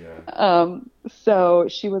 Yeah. So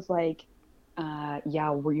she was like, yeah,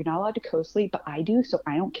 well, you're not allowed to co-sleep, but I do, so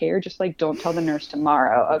I don't care. Just like, don't tell the nurse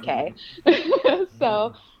tomorrow, okay?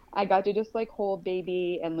 So I got to just like hold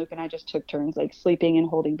baby, and Luke and I just took turns like sleeping and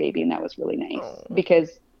holding baby, and that was really nice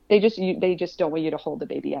because they just don't want you to hold the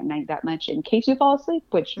baby at night that much in case you fall asleep,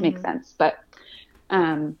 which makes sense. But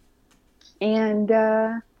yeah,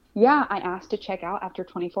 I asked to check out after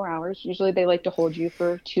 24 hours. Usually they like to hold you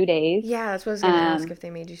for 2 days. Yeah, that's what I was gonna ask, if they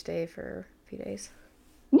made you stay for a few days.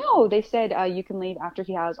 No, they said you can leave after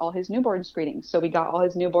he has all his newborn screenings. So we got all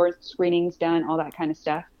his newborn screenings done, all that kind of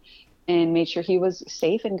stuff, and made sure he was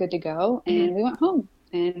safe and good to go. And we went home.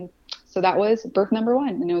 And so that was birth number 1,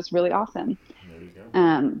 and it was really awesome. There you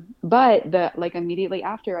go. But immediately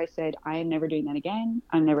after, I said, I am never doing that again.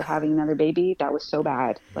 I'm never having another baby. That was so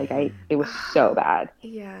bad. Like it was so bad.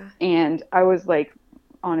 Yeah. And I was like,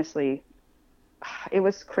 honestly, it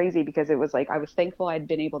was crazy because it was like, I was thankful I'd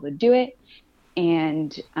been able to do it.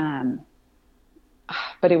 And,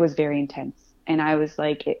 but it was very intense. And I was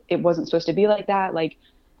like, it wasn't supposed to be like that. Like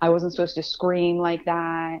I wasn't supposed to scream like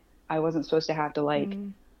that. I wasn't supposed to have to like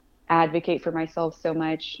advocate for myself so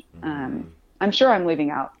much. I'm sure I'm leaving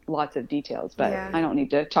out lots of details, but I don't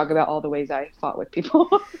need to talk about all the ways I fought with people.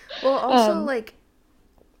 Well, also like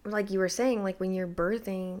you were saying, like when you're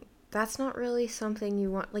birthing, that's not really something you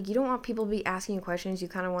want. Like you don't want people to be asking you questions. You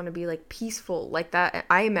kind of want to be like peaceful. Like that,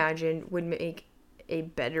 I imagine, would make a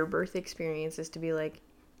better birth experience, is to be like,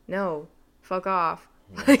 no, fuck off.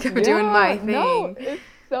 Like I'm doing my thing. No, it's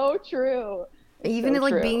so true. Even so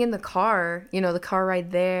like being in the car, the car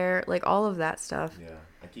ride there, like all of that stuff. Yeah.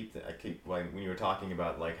 I keep when you were talking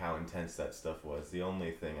about like how intense that stuff was, the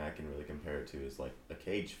only thing I can really compare it to is like a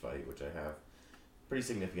cage fight, which I have pretty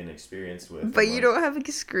significant experience with. But you don't have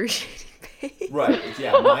excruciating pain. Right.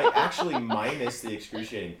 Yeah. Actually minus the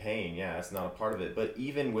excruciating pain. Yeah, it's not a part of it. But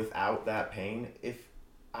even without that pain, if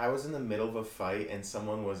I was in the middle of a fight and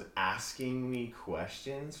someone was asking me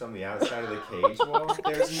questions from the outside of the cage wall,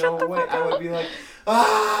 there's no way. I would be like,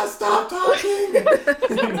 stop talking!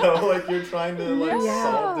 Like you're trying to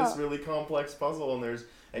solve this really complex puzzle,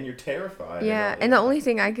 and you're terrified. Yeah, and the only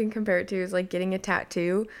thing I can compare it to is like getting a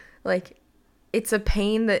tattoo. Like, it's a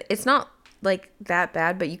pain that it's not like that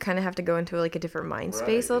bad, but you kind of have to go into like a different mind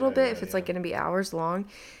space a little bit if it's like going to be hours long.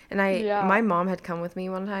 And my mom had come with me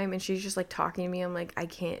one time, and she's just like talking to me. I'm like, I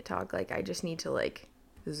can't talk. Like, I just need to like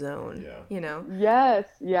zone, Yes.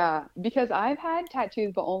 Yeah. Because I've had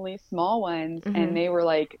tattoos, but only small ones, and they were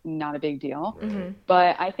like not a big deal.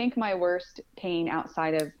 But I think my worst pain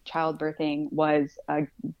outside of childbirthing was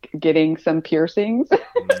getting some piercings.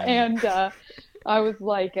 And I was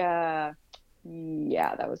like, yeah,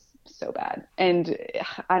 that was so bad. And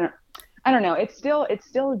I don't know. It's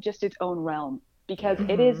still just its own realm, because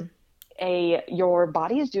it is your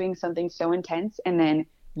body is doing something so intense, and then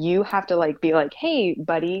you have to like be like, hey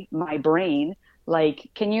buddy, my brain, like,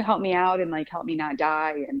 can you help me out and like help me not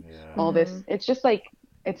die and all Yeah. this. It's just like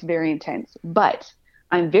it's very intense. But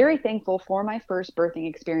I'm very thankful for my first birthing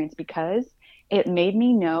experience because it made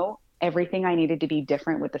me know everything I needed to be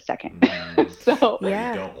different with the second. Mm. So, What you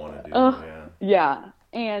Yeah. don't want to do. uh, Yeah. yeah.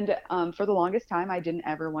 And for the longest time, I didn't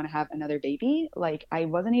ever want to have another baby. Like, I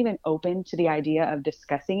wasn't even open to the idea of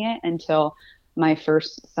discussing it until my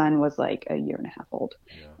first son was like a year and a half old.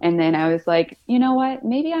 Yeah. And then I was like, you know what?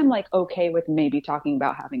 Maybe I'm like okay with maybe talking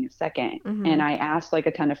about having a second. And I asked like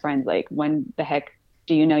a ton of friends, like, when the heck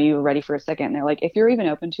do you know you were ready for a second? And they're like, if you're even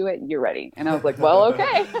open to it, you're ready. And I was like, well,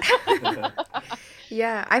 okay.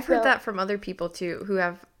 Yeah, I've heard So, that from other people too who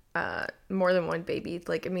have more than one baby.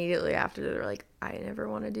 Like immediately after, they're like, I never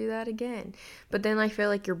want to do that again. But then I feel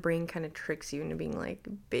like your brain kind of tricks you into being like,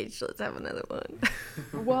 bitch, let's have another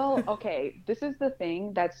one. well, okay. This is the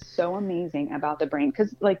thing that's so amazing about the brain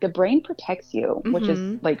because, like, the brain protects you, which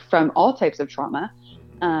is like from all types of trauma.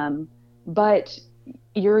 Um, but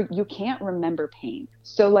you can't remember pain.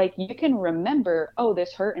 So like you can remember, oh,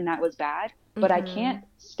 this hurt and that was bad, but I can't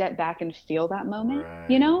step back and feel that moment,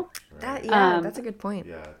 you Right. know? That, Right. yeah, that's a good point.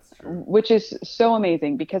 Yeah, it's true. Which is so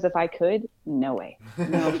amazing because if I could, no way.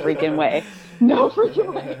 No freaking way. No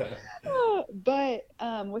freaking way. But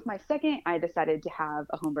with my second, I decided to have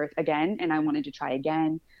a home birth again, and I wanted to try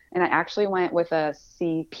again. And I actually went with a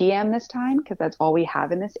CPM this time because that's all we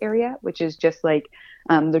have in this area, which is just like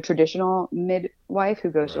the traditional midwife who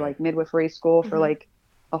goes to Right. like midwifery school for like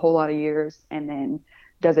a whole lot of years and then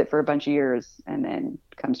does it for a bunch of years and then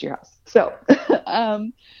comes to your house. So,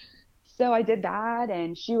 so I did that,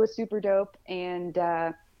 and she was super dope. And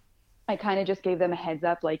I kind of just gave them a heads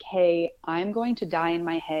up, like, hey, I'm going to die in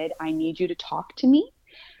my head. I need you to talk to me.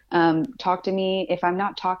 Talk to me. If I'm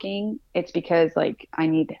not talking, it's because like I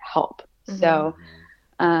need help. So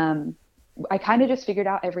um, I kind of just figured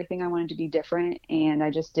out everything I wanted to be different, and I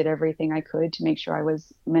just did everything I could to make sure I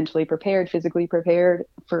was mentally prepared, physically prepared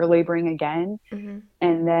for laboring again.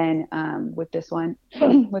 And then with this one,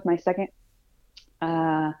 with my second,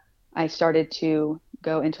 I started to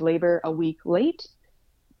go into labor a week late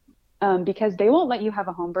because they won't let you have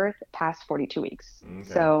a home birth past 42 weeks. Okay.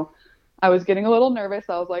 So I was getting a little nervous.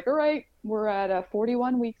 I was like, all right, we're at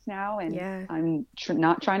 41 weeks now, and Yeah. I'm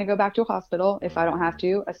not trying to go back to a hospital if I don't have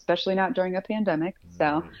to, especially not during a pandemic. So,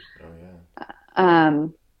 Right. Oh yeah.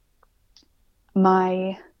 um,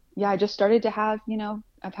 I just started to have,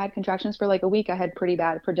 I've had contractions for like a week. I had pretty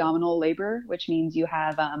bad predominal labor, which means you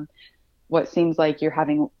have what seems like you're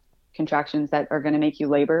having contractions that are going to make you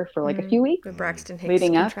labor for like a few weeks The Braxton Hicks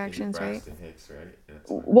leading up. contractions, right? Braxton Hicks, right? That's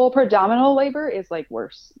what. Well, predominal labor is like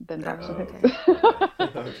worse than Oh, Braxton okay.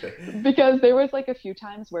 Hicks. Okay. Because there was like a few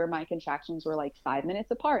times where my contractions were like 5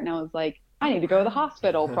 minutes apart, and I was like, I need to go to the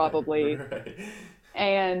hospital probably. Right.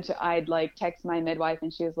 And I'd like text my midwife,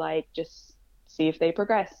 and she was like, just see if they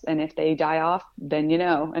progress, and if they die off, then you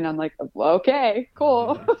know. And I'm like, okay,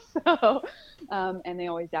 cool. So, and they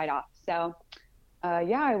always died off. So,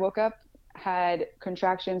 I woke up, had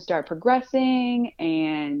contractions start progressing,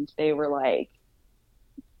 and they were like,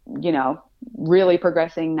 really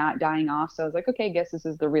progressing, not dying off. So I was like, okay, guess this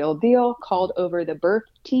is the real deal. Called over the birth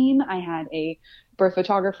team. I had a birth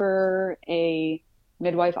photographer, a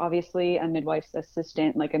midwife, obviously, a midwife's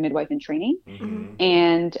assistant, like a midwife in training,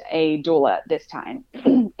 and a doula this time.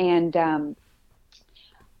 And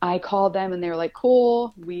I called them, and they were like,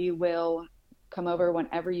 cool, we will come over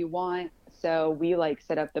whenever you want. So we like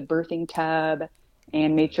set up the birthing tub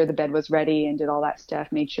and made sure the bed was ready and did all that stuff,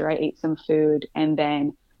 made sure I ate some food. And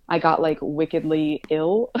then I got like wickedly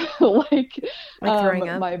ill. Like throwing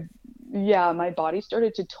up? my body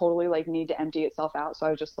started to totally like need to empty itself out. So I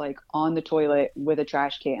was just like on the toilet with a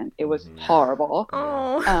trash can. It was horrible.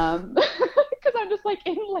 Oh. Because I'm just like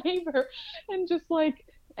in labor and just like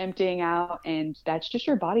emptying out, and that's just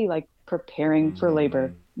your body like preparing for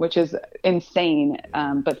labor, which is insane.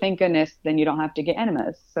 But thank goodness then you don't have to get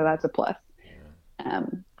enemas, so that's a plus.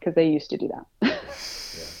 Because they used to do that.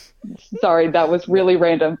 Sorry, that was really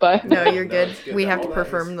random, but No, you're good. it's good. We have All to that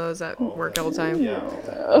perform is- those at work all the time. Yeah,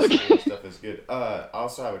 all that stuff is good. I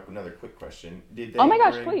also have another quick question. Did they oh my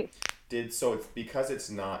gosh, bring- please. So it's because it's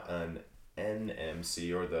not an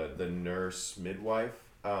NMC or the nurse midwife.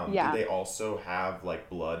 Yeah. Did they also have like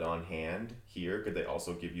blood on hand here? Could they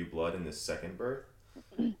also give you blood in this second birth?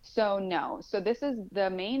 So no. So this is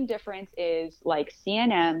the main difference is like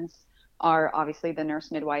CNMs are obviously the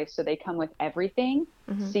nurse midwife, so they come with everything.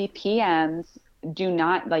 CPMs do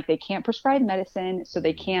not, like, they can't prescribe medicine, so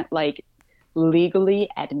they can't like legally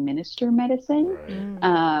administer medicine.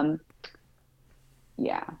 Right.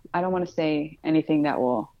 yeah, I don't want to say anything that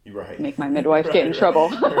will You're right. make my midwife Right, get in right, trouble.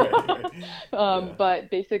 right. Yeah. But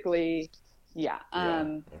basically, yeah, Yeah.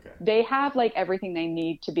 Okay. they have like everything they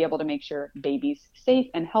need to be able to make sure baby's safe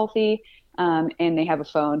and healthy. And they have a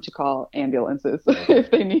phone to call ambulances Okay. if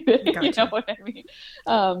they need it. You Gotcha. know what I mean?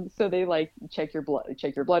 So they like check your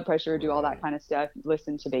blood pressure, do all that Right. kind of stuff,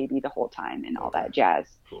 listen to baby the whole time and all Okay. that jazz.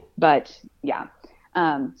 Cool. But yeah.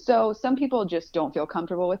 So some people just don't feel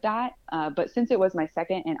comfortable with that. But since it was my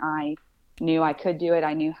second and I knew I could do it,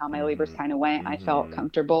 I knew how my labors kind of went. I felt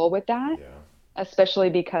comfortable with that, Yeah. especially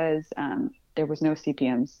because there was no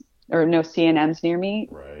CPMs or no CNMs near me,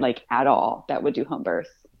 Right. like at all, that would do home births.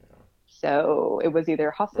 Yeah. So it was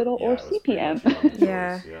either hospital Yeah, or it was pretty CPM. much your only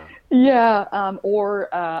Yeah. choice. Yeah. Yeah, or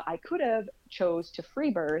I could have chose to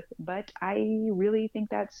free birth, but I really think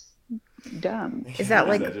that's dumb. Is that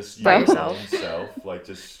like just by your yourself? own self, like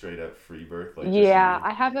just straight up free birth, like Yeah, just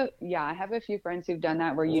I have a few friends who've done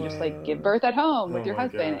that where you just like give Whoa. birth at home you? with Oh your my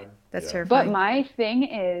husband. God. That's Yeah. terrifying. But my thing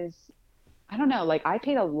is, I don't know, like I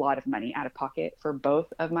paid a lot of money out of pocket for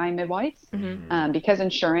both of my midwives because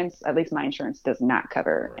insurance, at least my insurance, does not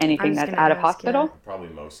cover Right. I anything was that's gonna out of ask, hospital. yeah. Probably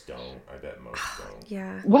most don't. I bet most don't.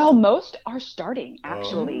 Yeah. Well, most are starting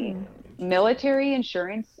actually. Oh, interesting. Military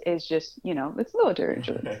insurance is just, it's military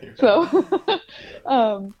insurance. Right, So,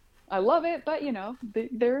 Yeah. I love it, but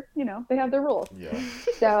they're, they have their rules. Yeah.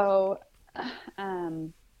 So,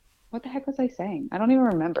 what the heck was I saying? I don't even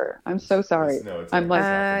remember. I'm so sorry. No, it's I'm okay.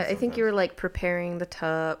 like, I think you were like preparing the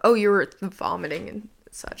tub. Oh, you were vomiting and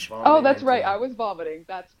such. oh, that's right. I was vomiting.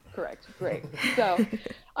 That's correct. Great. So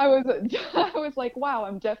I was, I was like, wow,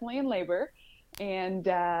 I'm definitely in labor. And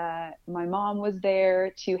my mom was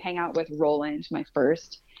there to hang out with Roland, my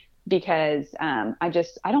first, because I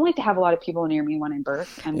don't like to have a lot of people near me when I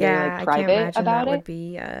birth. I'm very Yeah, like I can't private imagine about that it. would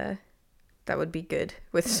be that would be good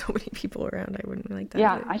with so many people around. I wouldn't like that.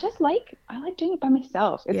 Yeah, either. I like doing it by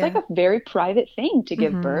myself. It's like Yeah. a very private thing to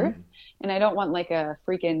give birth, and I don't want like a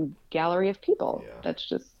freaking gallery of people. Yeah. That's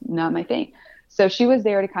just not my thing. So she was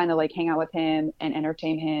there to kind of like hang out with him and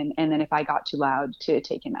entertain him, and then if I got too loud, to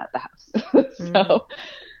take him out of the house. So,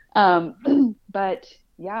 but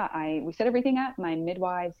yeah, we set everything up. My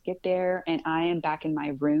midwives get there, and I am back in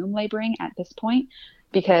my room laboring at this point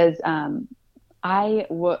because I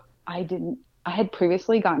had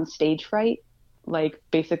previously gotten stage fright, like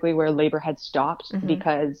basically where labor had stopped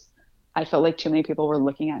because I felt like too many people were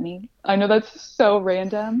looking at me. I know that's so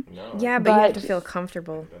random. No, Yeah, but you have to But- feel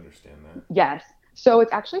comfortable. I understand that. Yes. So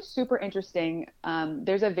it's actually super interesting.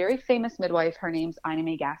 There's a very famous midwife. Her name's Ina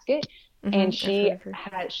May Gasket. And I've heard of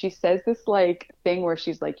her. she says this like thing where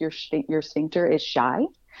she's like, your sphincter is shy.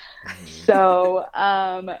 So,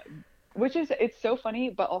 it's so funny,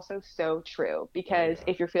 but also so true because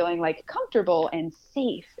if you're feeling like comfortable and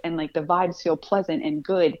safe and like the vibes feel pleasant and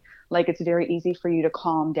good, like it's very easy for you to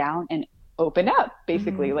calm down and open up,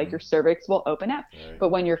 basically, like your cervix will open up. Right. But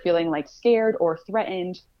when you're feeling like scared or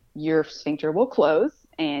threatened, your sphincter will close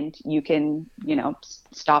and you can,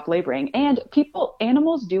 stop laboring. And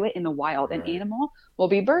animals do it in the wild. An Right. animal will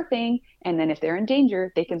be birthing, and then if they're in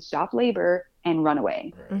danger, they can stop labor and run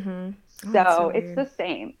away. Right. Oh, So that's so it's weird. the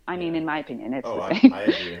same. I mean, in my opinion, it's the I same.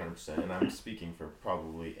 agree 100%. And I'm speaking for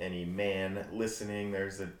probably any man listening.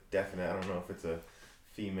 There's a definite, I don't know if it's a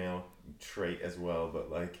female trait as well,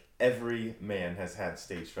 but like every man has had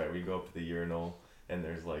stage fright where you go up to the urinal and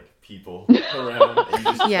there's like people around and you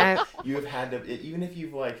just, Yeah. you have had to, even if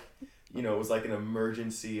you've like, it was like an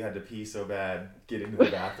emergency, you had to pee so bad, get into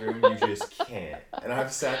the bathroom, you just can't. And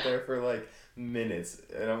I've sat there for like minutes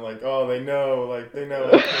and I'm like, oh, they know I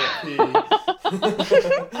can't pee.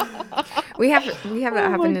 We have that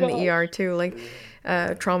happen in the gosh. ER too. Like,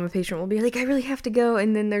 a trauma patient will be like, I really have to go,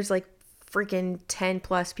 and then there's like freaking 10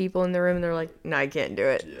 plus people in the room, and they're like, no, I can't do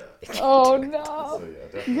it. Yeah. Oh no. So yeah,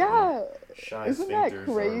 definitely. Yeah. Shy Isn't that sphincters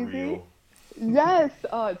crazy? are real. Yes.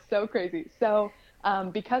 Oh, it's so crazy. So,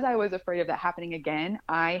 because I was afraid of that happening again,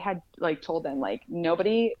 I had like told them like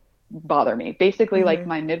nobody bother me. Basically, like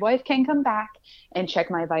my midwife can come back and check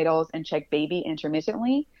my vitals and check baby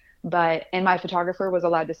intermittently. And my photographer was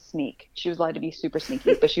allowed to sneak. She was allowed to be super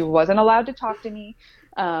sneaky, but she wasn't allowed to talk to me.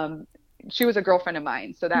 She was a girlfriend of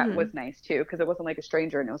mine, so that was nice too, because it wasn't like a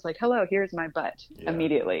stranger and it was like, hello, here's my butt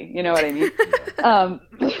immediately. You know what I mean?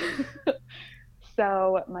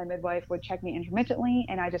 So my midwife would check me intermittently,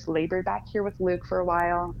 and I just labored back here with Luke for a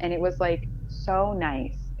while, and it was like so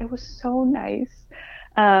nice. It was so nice.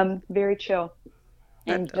 Very chill.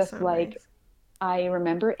 That And does just sound like, nice. I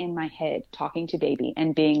remember in my head talking to baby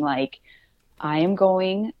and being like, I am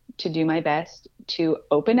going to do my best to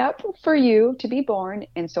open up for you to be born.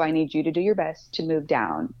 And so I need you to do your best to move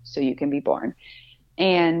down so you can be born.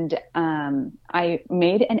 And I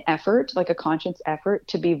made an effort, like a conscious effort,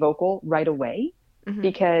 to be vocal right away Mm-hmm.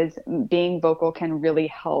 because being vocal can really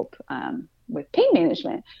help with pain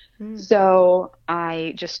management. Mm. So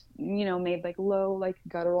I just, made like low, like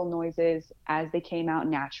guttural noises as they came out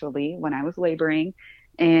naturally when I was laboring,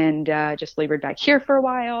 and just labored back here for a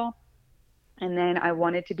while. And then I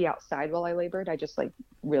wanted to be outside while I labored. I just like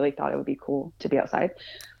really thought it would be cool to be outside.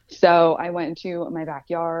 So I went into my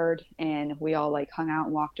backyard and we all like hung out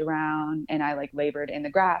and walked around, and I like labored in the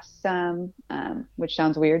grass some, which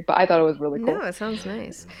sounds weird, but I thought it was really No, cool. it sounds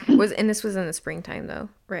nice. And this was in the springtime though,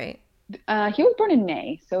 right? He was born in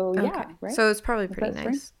May, so Okay. yeah, right? So it's probably Was pretty that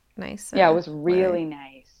spring? nice. Nice Yeah, it was weather. really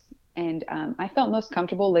nice. And I felt most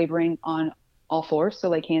comfortable laboring on all fours, so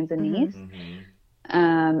like hands and Mm-hmm. knees. Mm-hmm.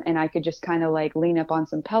 And I could just kind of like lean up on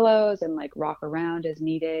some pillows and like rock around as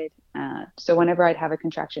needed. So whenever I'd have a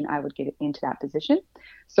contraction, I would get into that position.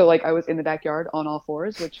 So like I was in the backyard on all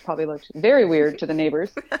fours, which probably looked very weird to the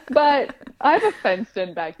neighbors, but I have a fenced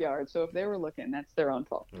in backyard. So if they were looking, that's their own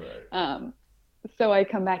fault. Right. So I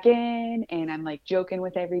come back in and I'm like joking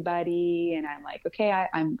with everybody, and I'm like, okay,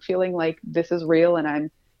 I'm feeling like this is real, and I'm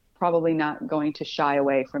probably not going to shy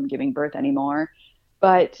away from giving birth anymore.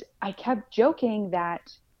 But I kept joking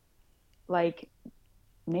that like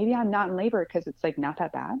maybe I'm not in labor because it's like not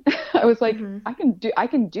that bad. I was like, Mm-hmm. I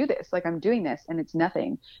can do this. Like I'm doing this and it's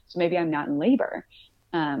nothing. So maybe I'm not in labor.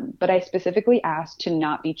 But I specifically asked to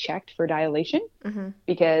not be checked for dilation Mm-hmm.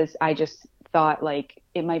 because I just thought like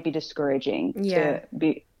it might be discouraging Yeah. to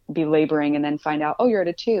be laboring and then find out, oh, you're at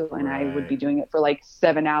a 2, and I would be Right. doing it for like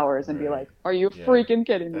 7 hours and be Right. like, are you Yeah. freaking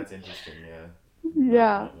kidding me? That's interesting. Yeah.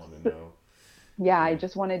 Yeah. Might want to know. Yeah, I Yeah.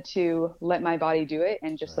 just wanted to let my body do it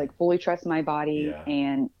and just Right. like fully trust my body Yeah.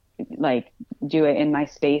 and like do it in my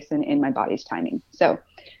space and in my body's timing. So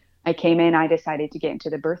I came in, I decided to get into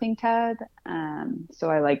the birthing tub. So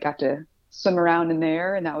I like got to swim around in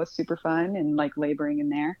there, and that was super fun, and like laboring in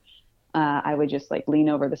there. I would just like lean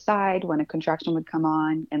over the side when a contraction would come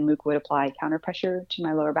on, and Luke would apply counter pressure to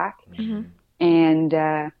my lower back. Mm-hmm. And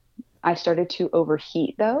I started to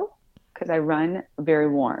overheat though, because I run very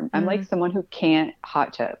warm. I'm like someone who can't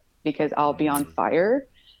hot tub because I'll be on fire.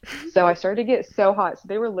 So I started to get so hot. So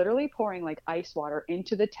they were literally pouring like ice water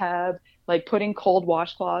into the tub, like putting cold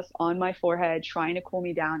washcloths on my forehead, trying to cool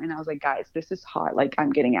me down. And I was like, guys, this is hot. Like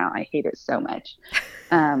I'm getting out. I hate it so much.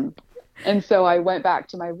 Um, and so I went back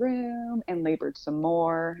to my room and labored some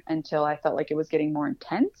more until I felt like it was getting more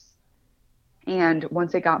intense. And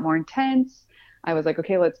once it got more intense, I was like,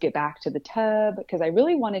 okay, let's get back to the tub, because I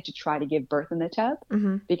really wanted to try to give birth in the tub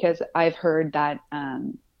Mm-hmm. because I've heard that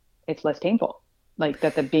it's less painful, like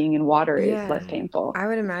that the being in water is Yeah. less painful. I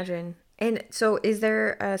would imagine. And so is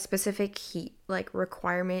there a specific heat like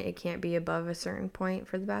requirement? It can't be above a certain point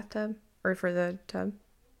for the bathtub or for the tub?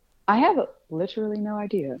 I have literally no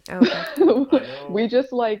idea. Oh, okay. I know. We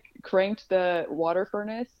just like cranked the water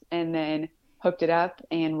furnace and then hooked it up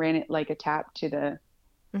and ran it like a tap to the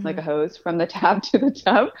like a hose from the tap to the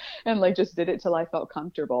tub, and like just did it till I felt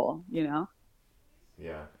comfortable, Yeah.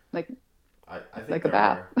 like I think like a there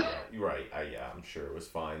bath. are. Yeah, you're right. Yeah, I'm sure it was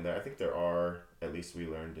fine. I think there are. At least we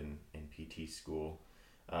learned in PT school.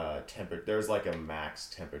 There's like a max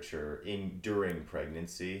temperature during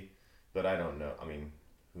pregnancy, but I don't know. I mean,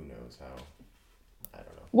 who knows how? I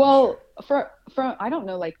don't know. I'm Well, sure. from I don't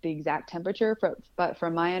know like the exact temperature, but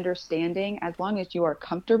from my understanding, as long as you are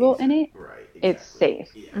comfortable in it, Right. it's Exactly.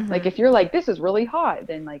 safe. Yeah. Like if you're like, this is really hot,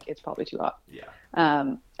 then like it's probably too hot. Yeah.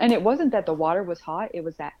 And it wasn't that the water was hot, it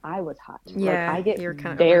was that I was hot. Like Yeah, I get you're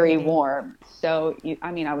kind of very overheating. warm. So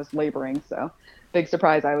I mean, I was laboring, so big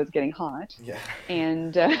surprise I was getting hot. Yeah.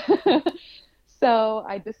 And so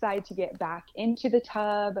I decided to get back into the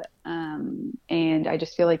tub, and I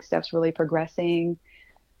just feel like stuff's really progressing.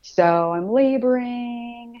 So I'm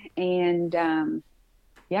laboring, and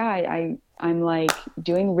yeah, I'm like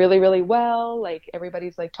doing really, really well. Like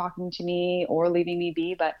everybody's like talking to me or leaving me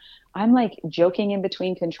be, but I'm like joking in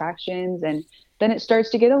between contractions, and then it starts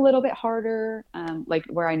to get a little bit harder, like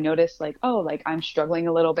where I notice like, oh, like I'm struggling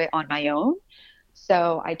a little bit on my own.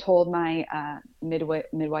 So I told my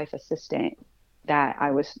midwife assistant that I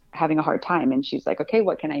was having a hard time, and she's like, okay,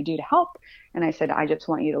 what can I do to help? And I said, I just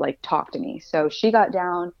want you to like talk to me. So she got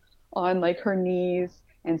down on like her knees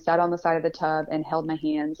and sat on the side of the tub and held my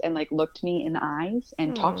hands and like looked me in the eyes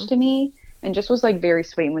and talked to me, and just was like very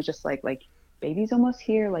sweet, and was just like baby's almost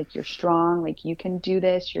here, like you're strong, like you can do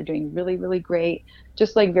this, you're doing really, really great,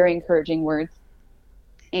 just like very encouraging words.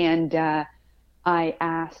 And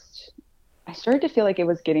I started to feel like it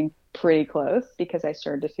was getting pretty close, because I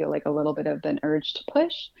started to feel like a little bit of an urge to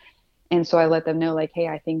push. And so I let them know, like, hey,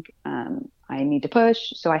 I think I need to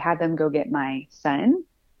push. So I had them go get my son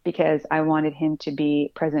because I wanted him to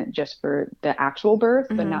be present just for the actual birth,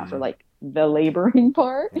 but not for like the laboring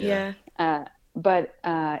part. Yeah. But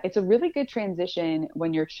it's a really good transition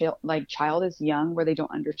when your child is young, where they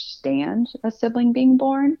don't understand a sibling being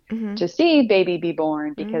born, to see baby be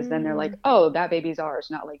born, because then they're like, oh, that baby's ours,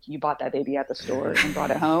 not like you bought that baby at the store and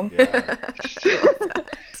brought it home. Yeah.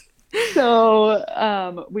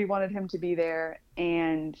 So we wanted him to be there,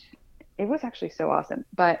 and it was actually so awesome.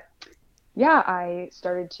 But yeah, I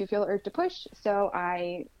started to feel the urge to push, so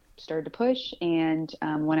I started to push, and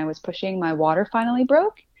when I was pushing, my water finally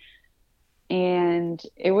broke. And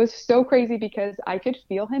it was so crazy because I could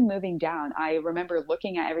feel him moving down. I remember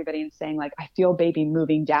looking at everybody and saying, like, I feel baby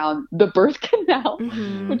moving down the birth canal,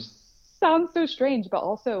 which sounds so strange, but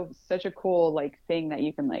also such a cool, like, thing that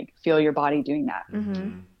you can, like, feel your body doing that.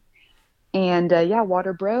 And yeah,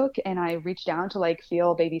 water broke, and I reached down to, like,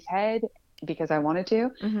 feel baby's head because I wanted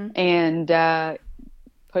to, and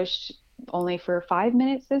pushed only for 5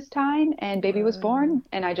 minutes this time, and baby was born,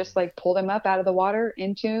 and I just, like, pulled him up out of the water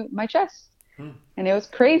into my chest. And it was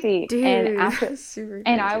crazy. Dude, and after, super crazy.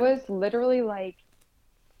 and I was literally like,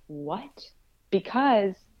 what?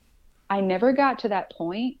 Because I never got to that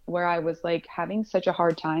point where I was like having such a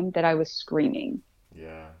hard time that I was screaming.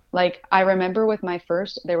 Yeah. Like, I remember with my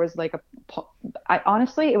first, there was like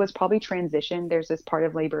honestly, it was probably transition. There's this part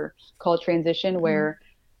of labor called transition where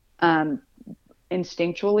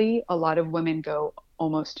instinctually a lot of women go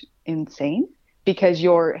almost insane because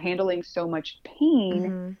you're handling so much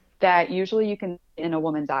pain that usually you can in a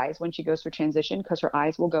woman's eyes when she goes through transition, because her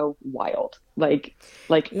eyes will go wild. Like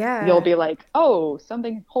Yeah. you'll be like, oh,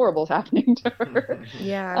 something horrible is happening to her.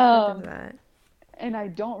 Yeah, I've heard of that. And I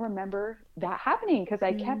don't remember that happening because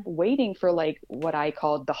I kept waiting for like what I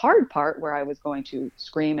called the hard part, where I was going to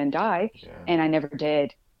scream and die. And I never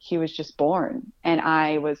did. He was just born. And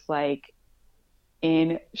I was like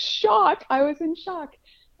in shock. I was in shock.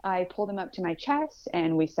 I pulled him up to my chest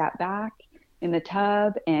and we sat back in the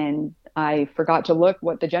tub, and I forgot to look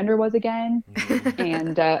what the gender was again.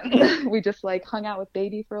 And we just like hung out with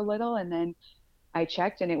baby for a little, and then I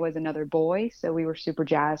checked and it was another boy. So we were super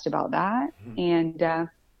jazzed about that. And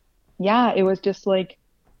yeah, it was just like,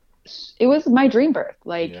 it was my dream birth.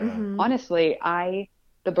 Like, honestly,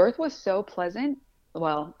 the birth was so pleasant.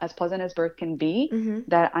 Well, as pleasant as birth can be,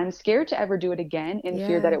 that I'm scared to ever do it again in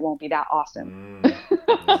fear that it won't be that awesome.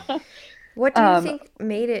 What do you think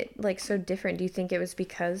made it like so different? Do you think it was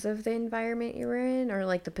because of the environment you were in, or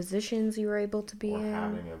like the positions you were able to be or in?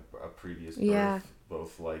 having a previous birth,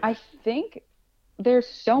 both like... I think there's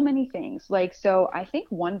so many things. Like, so I think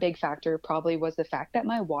one big factor probably was the fact that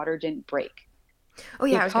my water didn't break. Oh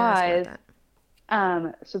yeah, I was gonna ask about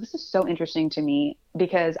that. So this is so interesting to me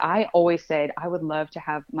because I always said I would love to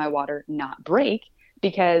have my water not break,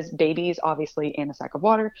 because baby's obviously in a sack of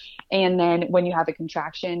water. And then when you have a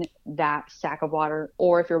contraction, that sack of water,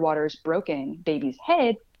 or if your water is broken, baby's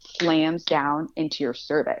head slams down into your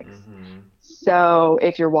cervix. So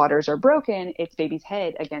if your waters are broken, it's baby's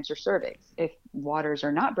head against your cervix. If waters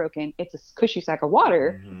are not broken, it's a cushy sack of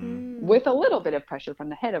water with a little bit of pressure from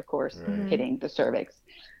the head, of course, hitting the cervix.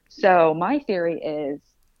 So my theory is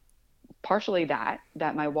partially that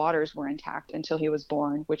my waters were intact until he was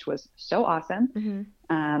born, which was so awesome.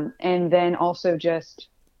 And then also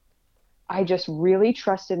I just really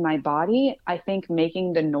trusted my body. I think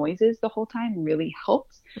making the noises the whole time really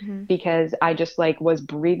helped, because I just like was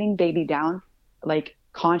breathing baby down, like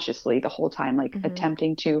consciously the whole time, like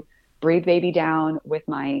attempting to breathe baby down with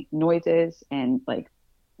my noises, and like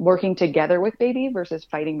working together with baby versus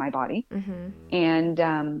fighting my body.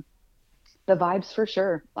 And the vibes for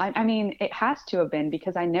sure. I mean, it has to have been,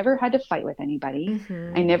 because I never had to fight with anybody.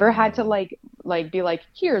 I never had to like be like,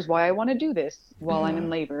 here's why I want to do this while I'm in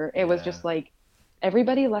labor. It was just like,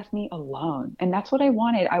 everybody left me alone. And that's what I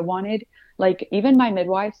wanted. I wanted, like, even my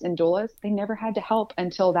midwives and doulas, they never had to help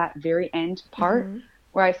until that very end part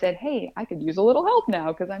where I said, hey, I could use a little help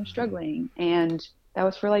now because I'm struggling. And that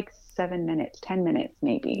was for like 7 minutes, 10 minutes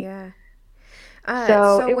maybe. Yeah.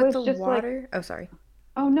 So it with was the just water, like, oh sorry.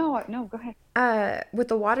 Oh no, go ahead. With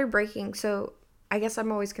the water breaking, so I guess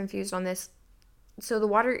I'm always confused on this. So the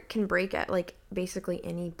water can break at like basically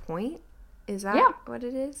any point? Is that what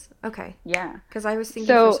it is? Okay. Yeah. Because I was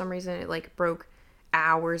thinking for some reason it like broke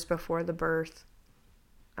hours before the birth.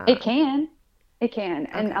 It can.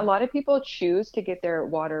 And a lot of people choose to get their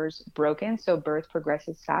waters broken so birth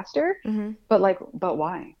progresses faster. But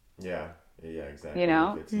why? Yeah. Yeah, exactly. You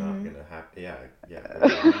know? If it's not gonna happen, there's a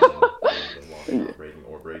reason for the law not breaking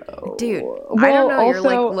or breaking. Dude, I Well, don't know. You're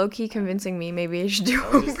like also, low-key convincing me. Maybe I should do I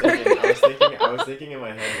was just homework. thinking, I was thinking in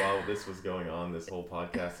my head while this was going on, this whole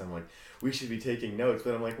podcast. I'm like, we should be taking notes,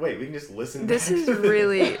 but I'm like, wait, we can just listen. This back is to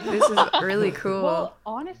really cool. well,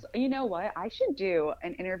 honestly, you know what? I should do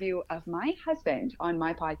an interview of my husband on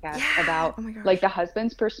my podcast about Oh my gosh. like the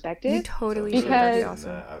husband's You perspective. totally So should. That'd be because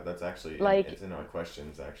awesome. that's actually like it's in our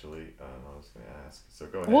questions. Actually, I was gonna ask. So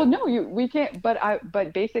go ahead. well no we can't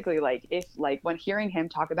but basically like if like when hearing him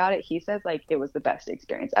talk about it he says like it was the best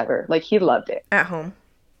experience ever, like he loved it. At home.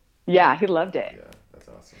 Yeah, he loved it. Yeah, that's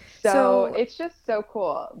awesome. So So- it's just so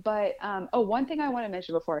cool. But one thing I want to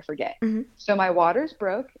mention before I forget. Mhm. So my waters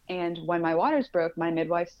broke, and when my waters broke, my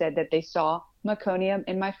midwife said that they saw meconium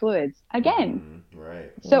in my fluids again.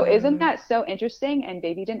 Right. So Wow. isn't that so interesting? And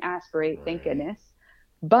baby didn't aspirate, thank Right. goodness.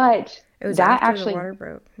 But It was that after actually, the water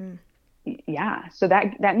broke. yeah. So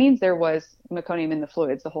that means there was meconium in the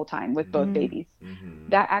fluids the whole time with both babies. Mm-hmm.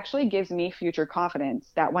 That actually gives me future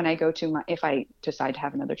confidence that when I go to if I decide to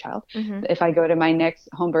have another child, Mhm. if I go to my next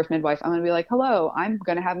home birth midwife, I'm going to be like, hello, I'm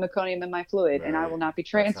going to have meconium in my fluid and I will not be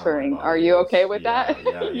That's how my transferring. Are body you is. okay with Yeah,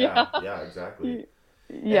 that? Yeah, exactly.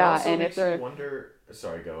 Yeah. Also And if makes you they're, wonder.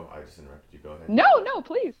 Sorry, go. I just interrupted you. Go ahead. no,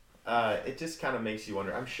 please. It just kind of makes you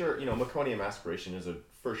wonder. I'm sure meconium aspiration is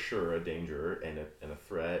for sure a danger and a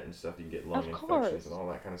threat and stuff. You can get lung Of infections course. and all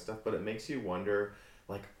that kind of stuff. But it makes you wonder,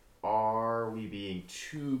 like, are we being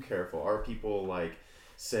too careful? Are people like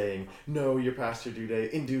saying no, you're past your due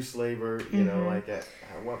date, induce labor? You know, like at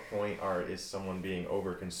what point is someone being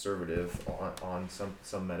over conservative on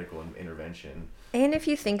some medical intervention? And if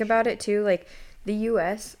you think about it too, like the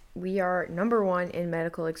US, we are number one in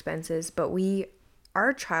medical expenses, but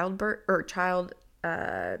our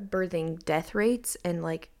birthing death rates and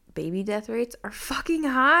like baby death rates are fucking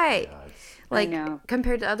high. Yeah, Like know.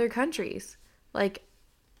 compared to other countries. Like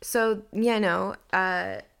so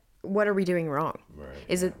what are we doing wrong? right.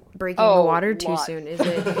 Is it breaking Oh, the water too lots. soon? Is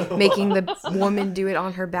it making the woman do it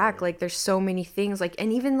on her back? Like there's so many things. Like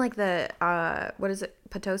and even like the what is it?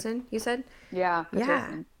 Pitocin, you said? Yeah. Yeah.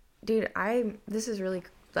 Pitocin. Dude, this is really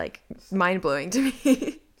like mind blowing to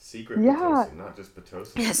me. Secret Yeah. Pitocin, not just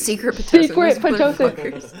Pitocin. Yeah, secret Pitocin. Secret those Pitocin.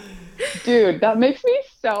 motherfuckers. Dude, that makes me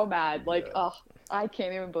so mad. Like, Yeah. oh, I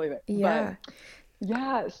can't even believe it. Yeah. But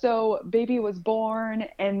yeah, so baby was born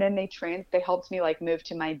and then they helped me like move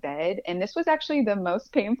to my bed. And this was actually the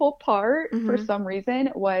most painful part for some reason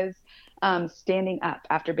was standing up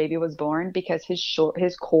after baby was born because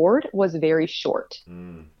his cord was very short.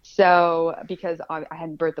 So because I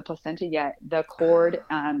hadn't birthed the placenta yet, the cord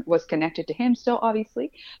was connected to him still,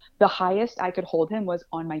 obviously. The highest I could hold him was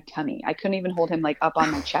on my tummy. I couldn't even hold him like up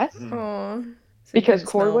on my chest Aw. So because you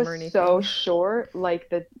couldn't cord smell was 'em or so anything. short. Like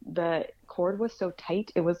the cord was so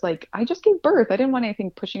tight. It was like I just gave birth. I didn't want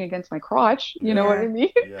anything pushing against my crotch. You know what I Yeah. mean?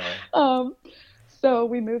 Yeah. So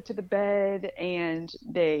we moved to the bed and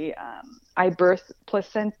I birthed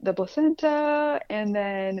the placenta and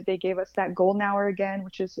then they gave us that golden hour again,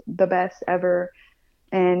 which is the best ever.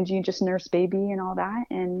 And you just nurse baby and all that.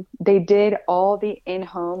 And they did all the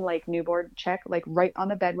in-home like newborn check, like right on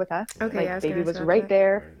the bed with us. Okay, Like I was baby gonna was ask about right that.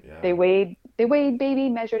 there. Right, yeah. They weighed baby,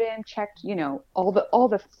 measured him, checked, all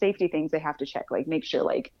the safety things they have to check, like make sure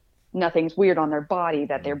like nothing's weird on their body,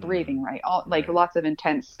 that they're breathing right. All like Right. lots of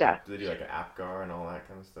intense stuff. Do they do like an APGAR and all that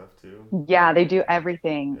kind of stuff too? Yeah, they do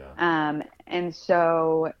everything. Yeah. And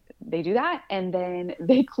so they do that and then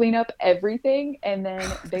they clean up everything and then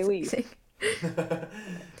they leave.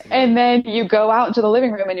 And then you go out into the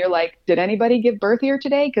living room and you're like, did anybody give birth here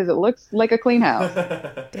today? Because it looks like a clean house.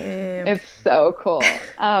 Damn. It's so cool.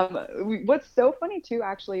 What's so funny too,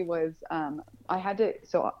 actually, was I had to,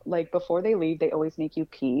 so like before they leave, they always make you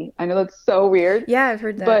pee. I know that's so weird. Yeah, I've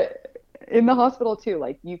heard that. But in the hospital too,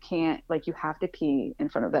 like you can't, like you have to pee in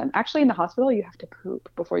front of them. Actually, in the hospital, you have to poop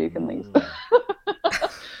before you can leave.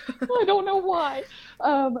 I don't know why.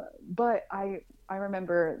 But I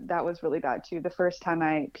remember that was really bad too. The first time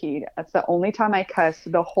I peed, that's the only time I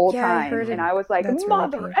cussed the whole Yeah, I time. heard And I was like, that's really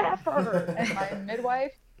mother painful. effer. And my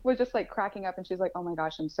midwife was just like cracking up and she's like, oh my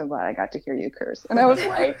gosh, I'm so glad I got to hear you curse. And I was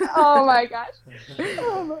like, oh my gosh.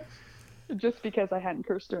 Just because I hadn't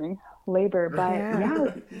cursed during labor. But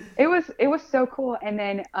yeah, it was so cool. And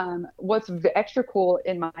then what's extra cool,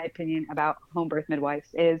 in my opinion, about home birth midwives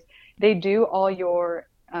is they do all your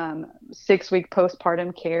 6-week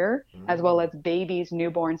postpartum care as well as baby's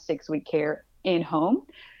newborn 6-week care in home.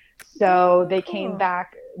 So Oh, they came cool.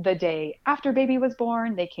 back the day after baby was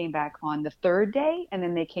born. They came back on the third day, and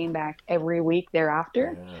then they came back every week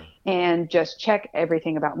thereafter Yeah. and just check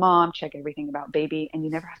everything about mom, check everything about baby, and you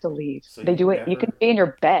never have to leave. So They do it. You can be in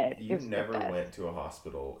your bed. It you was the never best. went to a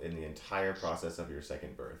hospital in the entire process of your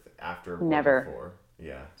second birth, after or Never, before.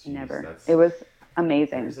 Yeah, geez, never. It that's was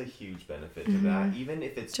amazing. there's a huge benefit to that. Even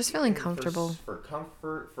if it's Just feeling for comfortable. for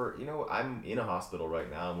comfort, for I'm in a hospital right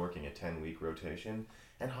now. I'm working a 10-week rotation,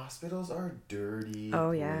 and hospitals are dirty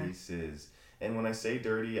Oh, yeah. places. And when I say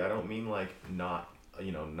dirty, I don't mean like not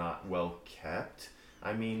not well kept.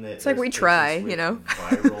 I mean that It's like there's we patients try, with you know?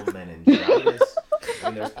 viral meningitis. I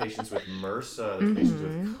mean, there's patients with MRSA. There's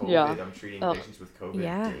patients with Yeah. COVID. I'm treating Ugh. patients with COVID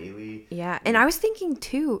Yeah. daily. Yeah. I And mean, I was thinking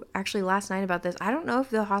too, actually last night about this. I don't know if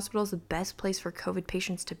the hospital is the best place for COVID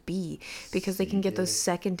patients to be because they can get those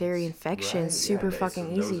secondary infections right, super yeah,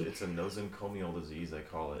 fucking easy. it's a nosocomial disease, I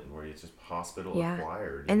call it, where it's just hospital Yeah.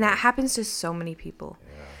 acquired. And that happens to so many people.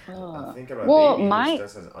 Yeah. Ugh. Think about a Well, baby who my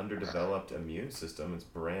just has an underdeveloped immune system. It's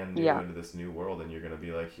brand new yeah. into this new world, and you're gonna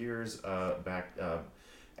be like, here's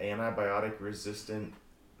antibiotic resistant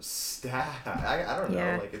staph. I don't know.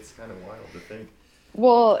 Yeah. Like, it's kind of wild to think.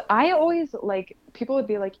 Well, I always like people would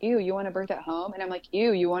be like, "Ew, you want to birth at home?" And I'm like,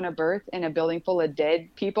 "Ew, you want to birth in a building full of dead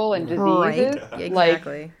people and Right. diseases?" Yeah. Yeah, Like,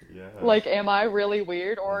 exactly. Yeah. am I really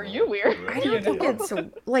weird or are you weird? I Right. don't think Yeah. it's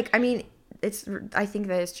like, I mean, I think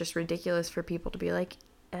that it's just ridiculous for people to be like,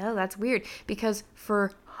 oh, that's weird. Because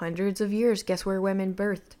for hundreds of years, guess where women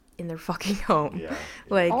birthed? In their fucking home. Yeah.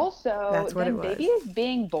 Like, Also, that's what it then was. baby is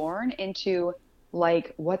being born into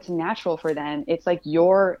like what's natural for them. It's like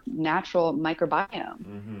your natural microbiome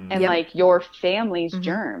Mm-hmm. and Yep. like your family's Mm-hmm.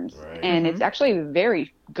 germs. Right. And it's actually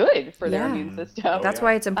very good for their Yeah. immune Mm-hmm. system. Oh That's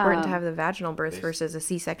why yeah. it's important to Um, have the vaginal birth They versus a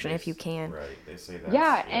C-section they if you can. right. They say that's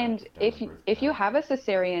yeah, and down the birth if you path. have a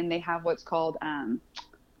cesarean, they have what's called goodness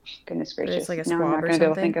But it's gracious, like a now I'm swab not or going to be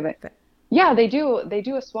able to think something. of it. But Yeah, they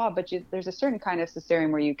do a swab, but there's a certain kind of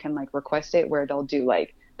cesarean where you can like request it, where they'll do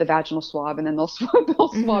like the vaginal swab, and then they'll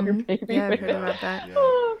swab your baby yeah, I've with heard it. Yeah. about that.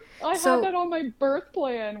 Yeah. I had So that on my birth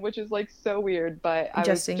plan, which is like so weird, but I was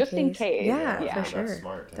just in just in case. case. Yeah, Yeah. for No, Yeah. that's sure.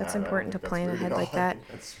 smart to That's have. I don't important to think that's plan weird ahead at all. like I that. think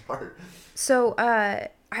that's smart. So,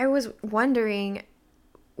 I was wondering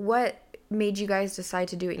what made you guys decide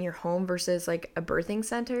to do it in your home versus like a birthing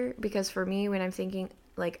center? Because for me, when I'm thinking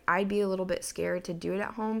like I'd be a little bit scared to do it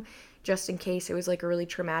at home just in case it was like a really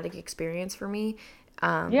traumatic experience for me.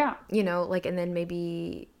 Yeah. Like, and then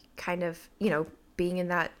maybe kind of, being in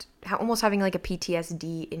that, almost having like a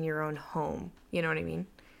PTSD in your own home. You know what I mean?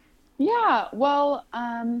 Yeah. Well,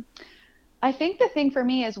 I think the thing for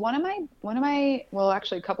me is one of my well,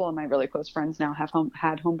 actually a couple of my really close friends now had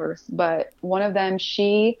home births, but one of them,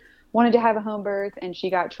 she wanted to have a home birth and she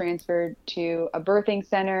got transferred to a birthing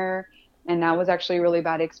center, and that was actually a really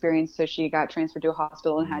bad experience, so she got transferred to a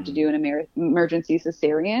hospital and had to do an emergency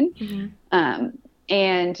cesarean. Um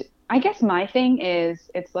and I guess my thing is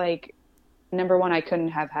it's like number one, I couldn't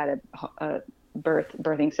have had a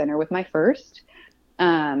birthing center with my first.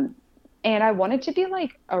 Um, and I wanted to be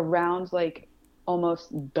like around like almost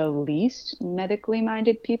the least medically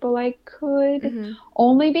minded people I could,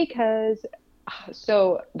 only because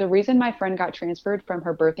so the reason my friend got transferred from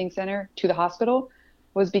her birthing center to the hospital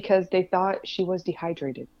was because they thought she was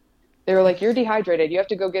dehydrated. They were like, "You're dehydrated. You have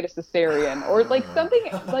to go get a cesarean," or like Are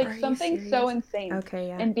you something so serious? insane. Okay,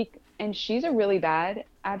 yeah. And she's a really bad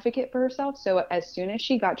advocate for herself. So as soon as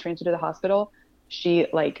she got transferred to the hospital, she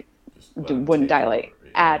like Just let 'em wouldn't take dilate over.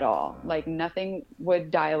 at Yeah. all. Like nothing would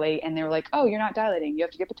dilate. And they were like, "Oh, you're not dilating. You have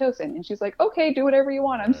to get Pitocin." And she's like, "Okay, do whatever you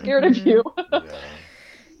want. I'm Right. scared of you."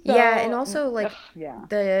 Yeah. Yeah, and So, also like yeah.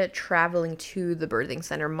 the traveling to the birthing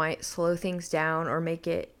center might slow things down or make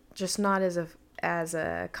it just not as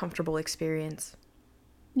a comfortable experience.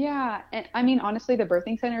 Yeah, and I mean, honestly, the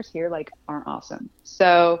birthing centers here like aren't awesome.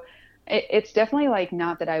 So it's definitely like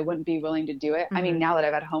not that I wouldn't be willing to do it. I mean, now that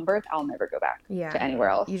I've had a home birth, I'll never go back Yeah. to anywhere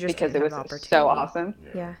else You just because didn't it have was the so opportunity.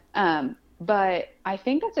 awesome. Yeah. But I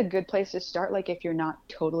think that's a good place to start. Like if you're not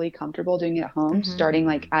totally comfortable doing it at home, starting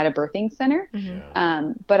like at a birthing center.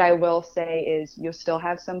 Yeah. But I will say is you'll still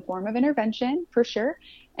have some form of intervention for sure,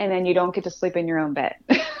 and then you don't get to sleep in your own bed.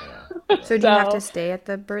 Yeah. So do you have to So stay at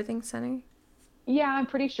the birthing center? yeah, I'm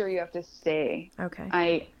pretty sure you have to stay. Okay.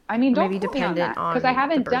 I mean, don't Maybe quote me on dependent that on because I the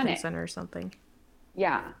haven't done birthing it. center or something.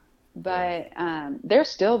 Yeah. But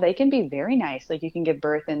they can be very nice. Like you can give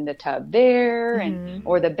birth in the tub there and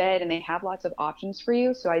or the bed, and they have lots of options for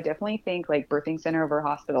you. So I definitely think like birthing center over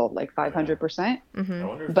hospital, like 500%. I wonder if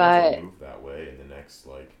things will But move that way in the next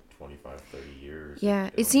like 25, 30 years. years. Yeah,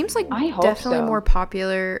 it'll it seems be like more I hope definitely so. more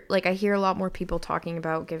popular. Like I hear a lot more people talking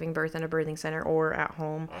about giving birth in a birthing center or at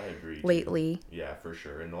home I agree. Too. lately. Yeah, for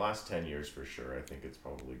sure. In the last 10 years, for sure, I think it's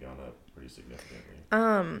probably gone up pretty significantly.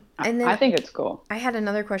 And I then think it's cool. I had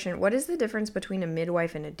another question. What is the difference between a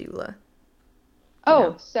midwife and a doula? Do you Oh,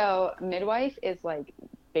 know? so midwife is like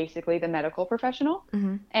basically the medical professional,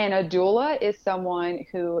 Mm-hmm. and a doula is someone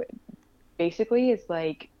who basically is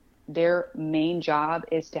like their main job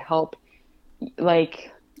is to help,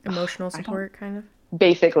 like, Emotional I don't support, kind of.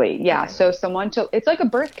 basically, yeah. Okay. So someone to, it's like a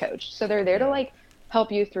birth coach. So they're there to Yeah. like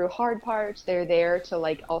help you through hard parts. They're there to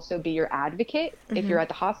like also be your advocate if Mm-hmm. you're at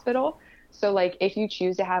the hospital. So like if you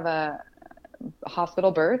choose to have a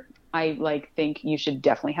hospital birth, I like think you should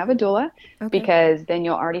definitely have a doula Okay. because then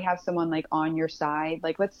you'll already have someone like on your side.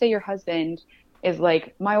 Like let's say your husband is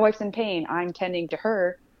like, my wife's in pain, I'm tending to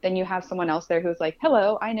her. Then you have someone else there who's like,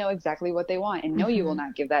 hello, I know exactly what they want, and no, you will Mm-hmm.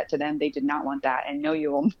 not give that to them. They did not want that, and no,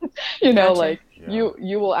 you will, you know, Gotcha. like Yeah.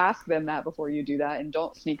 you will ask them that before you do that, and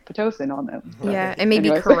don't sneak pitocin on them. Yeah, Right. and maybe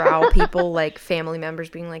Anyways. corral people, like family members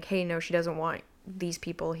being like, hey, no, she doesn't want these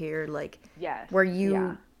people here, like Yes. where Yeah.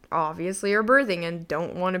 you obviously are birthing and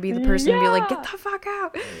don't want to be the person to be like, get Yeah. the fuck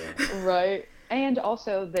out. Yeah. Right. And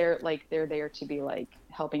also they're there to be like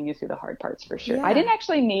helping you through the hard parts for sure. I Yeah. didn't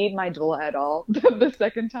actually need my doula at all the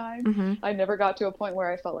second time. Mm-hmm. I never got to a point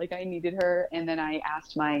where I felt like I needed her, and then I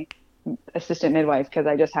asked my assistant midwife because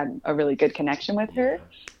I just had a really good connection with Yeah. her.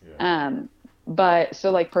 Yeah. But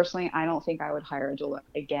so like personally, I don't think I would hire a doula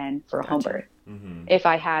again for a home Gotcha. birth Mm-hmm. if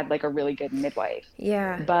I had like a really good midwife.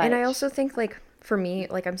 Yeah. But And I also think, like, for me,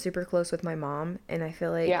 like, I'm super close with my mom, and I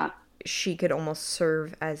feel like yeah, she could almost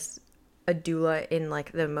serve as a doula in,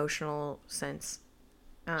 like, the emotional sense.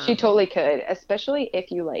 she totally could, especially if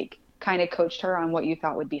you like kind of coached her on what you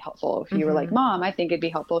thought would be helpful. If you were like, Mm-hmm. Mom, I think it'd be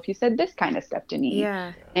helpful if you said this kind of stuff to me.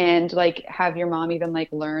 Yeah. And like have your mom even like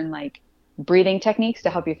learn like breathing techniques to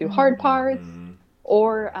help you through hard parts. Mm-hmm.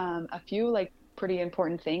 Or a few like pretty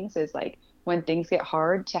important things is like when things get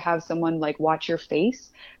hard to have someone like watch your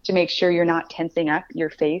face to make sure you're not tensing up your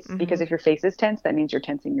face, because Mm-hmm. if your face is tense, that means you're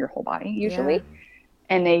tensing your whole body usually. Yeah.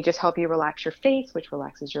 And they just help you relax your face, which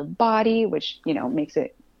relaxes your body, which, you know, makes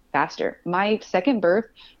it faster. My second birth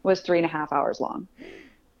was 3.5 hours long.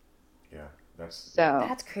 Yeah. That's. So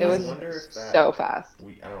That's it was crazy. I wonder if that. so fast.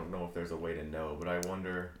 I don't know if there's a way to know, but I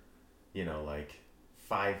wonder, like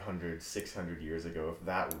 500, 600 years ago, if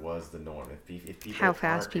that was the norm, if people How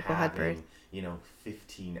fast aren't people had birth. having,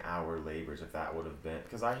 15-hour labors, if that would have been,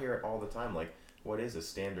 because I hear it all the time, like, what is a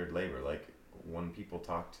standard labor? Like, when people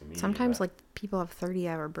talk to me, Sometimes, that, like, people have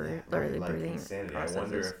 30-hour birth, yeah, or right, like birthing insanity. I processes.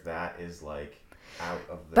 wonder if that is like out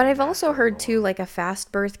of the. But I've also natural heard too, norm. like a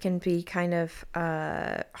fast birth can be kind of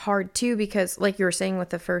hard too, because like you were saying with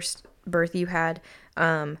the first birth you had,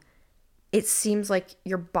 it seems like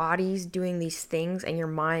your body's doing these things and your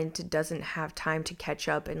mind doesn't have time to catch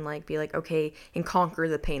up and like be like, okay, and conquer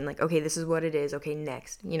the pain. Like, okay, this is what it is. Okay,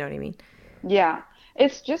 next. You know what I mean? Yeah.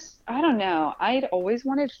 It's just, I don't know. I'd always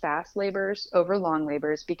wanted fast labors over long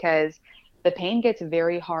labors because the pain gets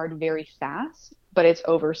very hard very fast, but it's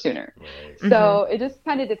over sooner. Right. So it just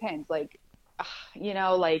kind of depends. Like,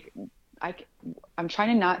 like I, I'm trying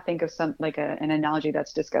to not think of some like an analogy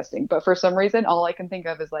that's disgusting, but for some reason, all I can think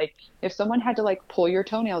of is like if someone had to like pull your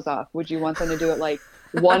toenails off, would you want them to do it like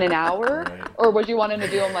one an hour, Right. or would you want them to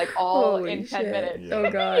do them like all Holy in 10 shit. minutes? Yeah.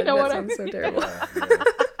 Oh god, You know that what I sounds so mean? terrible. Yeah. Yeah.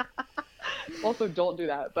 Also, don't do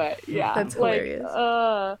that. But yeah, That's like,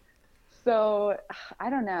 hilarious. so I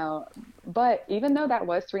don't know. But even though that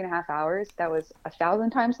was 3.5 hours, that was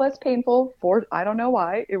 1,000 times less painful for, I don't know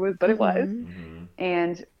why it was, but it was. Mhm. Mm-hmm.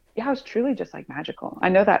 And yeah, it was truly just like magical. I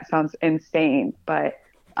know that sounds insane, but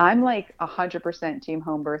I'm like 100% team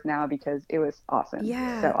home birth now because it was awesome.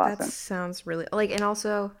 Yeah, So that awesome. sounds really like, and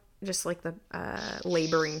also just like the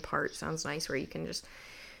laboring part sounds nice, where you can just,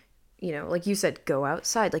 like you said, go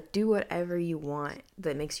outside, like do whatever you want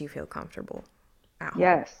that makes you feel comfortable at home.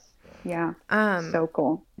 Yes. Yeah. So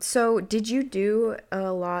cool. So did you do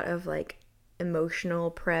a lot of like emotional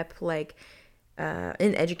prep, like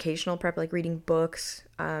in educational prep, like reading books,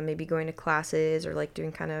 maybe going to classes, or like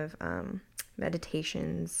doing kind of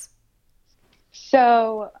meditations?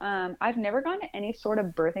 So I've never gone to any sort of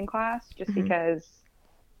birthing class just because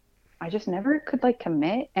I just never could like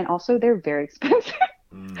commit. And also they're very expensive.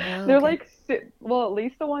 Oh, They're okay. like, well, at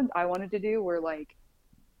least the ones I wanted to do were like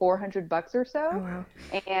 $400 or so. Oh wow.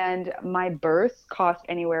 And my births cost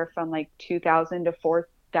anywhere from like $2,000 to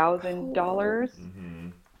 $4,000.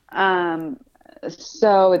 Mm-hmm.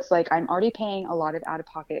 So it's like I'm already paying a lot of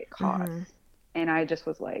out-of-pocket costs. Mhm. And I just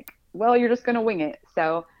was like, well, you're just gonna wing it.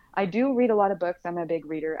 So I do read a lot of books. I'm a big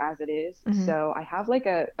reader as it is. Mhm. So I have like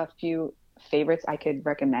a few favorites I could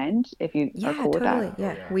recommend if you are Yeah, cool with totally. that.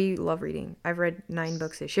 Yeah, yeah. we love reading. I've read 9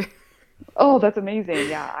 books this year. Oh, that's amazing.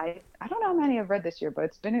 Yeah, I don't know how many I've read this year, but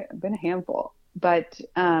it's been a handful. But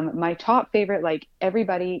my top favorite, like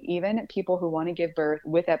everybody, even people who want to give birth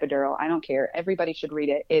with epidural, I don't care. Everybody should read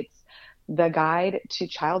it. It's The Guide to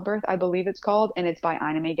Childbirth, I believe it's called, and it's by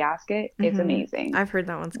Ina May Gasket. It's Mhm. amazing. I've heard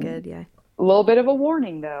that one's good. Yeah. A little bit of a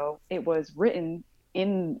warning though. It was written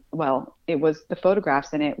it was the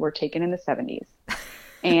photographs in it were taken in the 70s.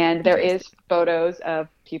 And there is Interesting. photos of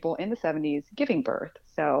people in the 70s giving birth.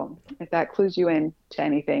 So if that clues you in to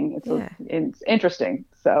anything, Yeah. it's interesting.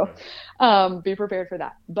 So be prepared for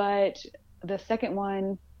that. But the second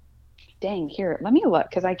one, dang, here, let me look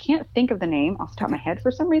because I can't think of the name off the top of my Okay. head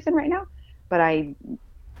for some reason right now. But I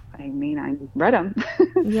mean, I read them.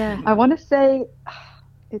 Yeah. I want to say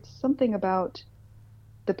it's something about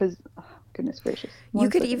oh, goodness gracious. You One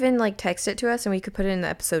could second. even like text it to us and we could put it in the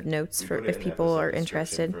episode notes We for put it if in the people are episode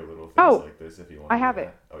description interested. for little things Oh, like this if you want I to do have it.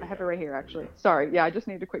 that. Oh, I you have got it right it. here, There you actually. go. Sorry. Yeah, I just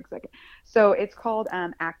need a quick second. So it's called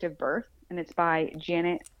Active Birth, and it's by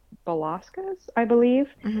Janet Velasquez, I believe.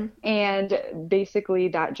 Mm-hmm. And basically,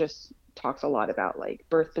 that just talks a lot about like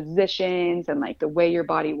birth positions and like the way your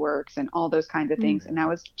body works and all those kinds of things. And that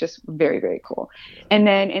was just very, very cool. Yeah. And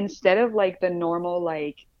then instead of like the normal,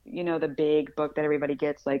 like, you know, the big book that everybody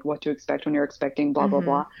gets, like what to expect when you're expecting, blah, blah,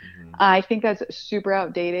 blah. I think that's super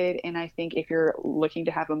outdated. And I think if you're looking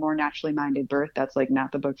to have a more naturally minded birth, that's like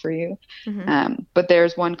not the book for you. Mm-hmm. But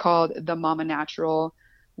there's one called The Mama Natural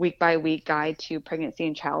Week by Week Guide to Pregnancy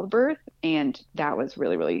and Childbirth. And that was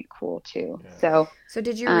really, really cool too. Yeah. So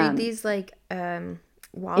did you read these like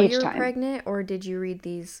while each you were time pregnant, or did you read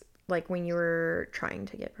these like when you were trying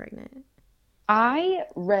to get pregnant? I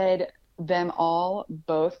read them all,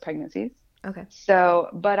 both pregnancies. Okay. So,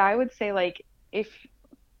 but I would say like if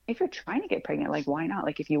you're trying to get pregnant, like why not?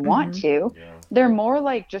 Like if you want Mm-hmm. to, Yeah. they're more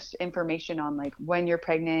like just information on like when you're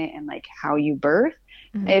pregnant and like how you birth.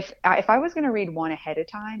 Mm-hmm. If I was going to read one ahead of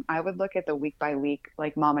time, I would look at the week by week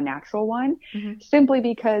like Mama Natural one, Mm-hmm. simply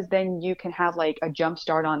because then you can have like a jump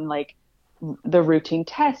start on like the routine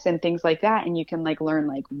tests and things like that, and you can like learn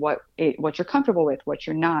like what you're comfortable with, what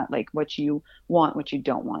you're not, like what you want, what you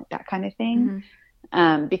don't want, that kind of thing.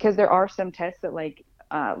 Because there are some tests that like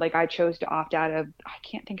I chose to opt out of. I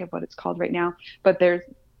can't think of what it's called right now, but there's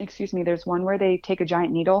one where they take a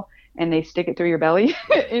giant needle and they stick it through your belly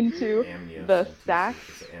into the sac.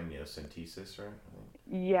 It's amniocentesis, right?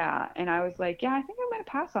 Yeah, and I was like, yeah, I think I'm going to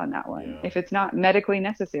pass on that one. Yeah. If it's not medically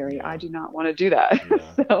necessary, Yeah. I do not want to do that.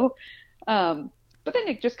 Yeah. So, but then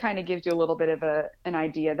it just kind of gives you a little bit of an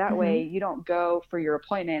idea. That way you don't go for your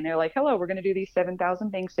appointment and they're like, hello, we're going to do these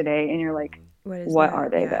 7,000 things today. And you're like, what are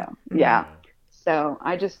they though? Yeah. So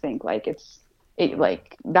I just think like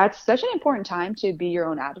like that's such an important time to be your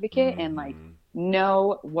own advocate and like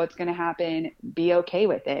know what's going to happen, be okay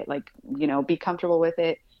with it. Like, you know, be comfortable with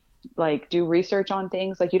it, like do research on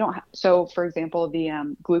things. Like you don't so for example,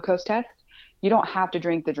 the glucose test, you don't have to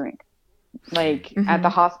drink the drink. Like at the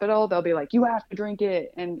hospital, they'll be like, you have to drink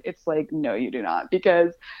it. And it's like, no, you do not.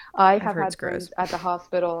 Because I've heard had it's friends gross. at the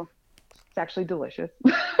hospital. It's actually delicious.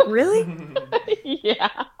 Really? Yeah.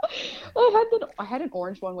 Well, I had an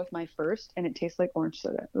orange one with my first, and it tastes like orange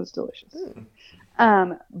soda. It was delicious.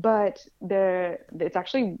 But it's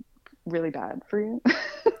actually really bad for you.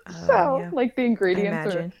 So yeah. like the I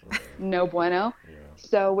ingredients are imagine. no bueno. Yeah.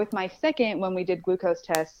 So with my second, when we did glucose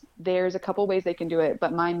tests, there's a couple ways they can do it,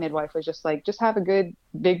 but my midwife was just like, just have a good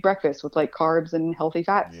big breakfast with like carbs and healthy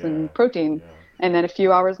fats and protein. Yeah. And then a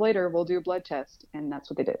few hours later, we'll do a blood test. And that's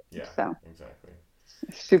what they did. Yeah. So Exactly.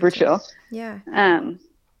 super chill. Yeah.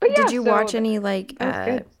 But yeah, Did you so watch any like that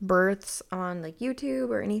was good. births on like YouTube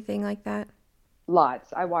or anything like that?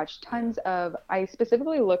 Lots. I watched tons of, I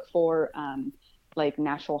specifically look for like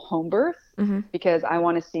natural home births because I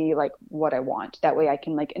want to see like what I want. That way I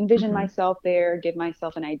can like envision myself there, give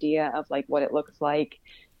myself an idea of like what it looks like.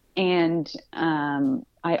 And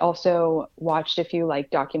I also watched a few like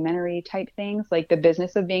documentary type things, like The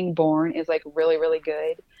Business of Being Born is like really, really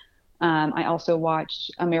good. I also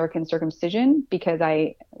watched American Circumcision because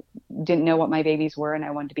I didn't know what my babies were and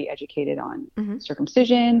I wanted to be educated on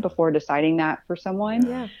circumcision before deciding that for someone.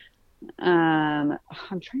 Yeah. I'm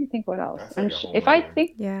trying to think what else. That's like If I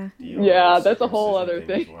think, Yeah. Yeah, that's a whole other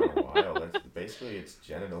thing. Wild. That's basically it's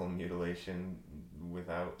genital mutilation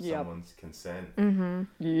without someone's consent.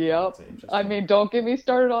 yep. That's interesting. I mean, don't get me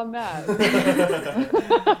started on that.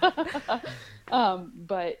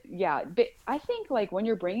 But yeah, I think like when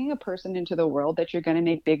you're bringing a person into the world that you're going to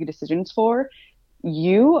make big decisions for,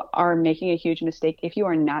 you are making a huge mistake if you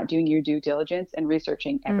are not doing your due diligence and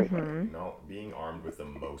researching everything. No, being armed with the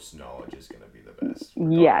most knowledge is going to be the best, Yes,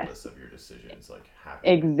 regardless of your decisions. Like having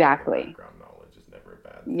the exactly. background knowledge is never a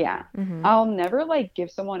bad thing. Yeah. I'll never like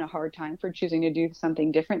give someone a hard time for choosing to do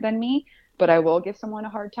something different than me, but I will give someone a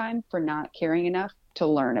hard time for not caring enough to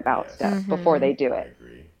learn about Yes, stuff before they do I it.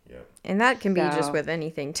 agree. Yep. And that can be just So, with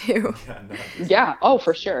anything too. Yeah, not just yeah. Oh,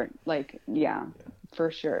 for yeah. sure. Like, yeah, for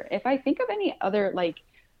sure. If I think of any other, like,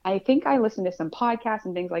 I think I listen to some podcasts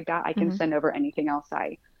and things like that. I can send over anything else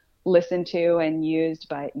I listened to and used.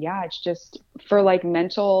 But yeah, it's just for like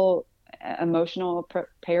mental, emotional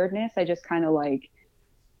preparedness. I just kind of like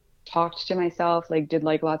talked to myself, like did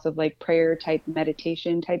like lots of like prayer type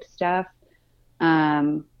meditation type stuff.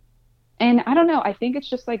 Um, and I don't know, I think it's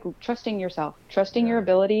just like trusting yourself, trusting your Yeah.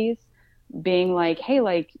 abilities, being like, hey,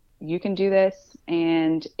 like you can do this.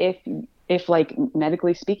 And if like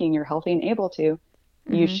medically speaking, you're healthy and able to,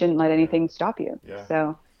 you shouldn't let anything stop you. Yeah.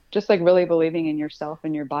 So just like really believing in yourself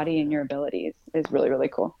and your body and your abilities is really, really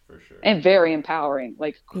cool. For sure. And very empowering,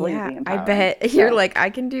 like crazy Yeah, I empowering. bet you're So, like, I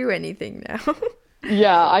can do anything now.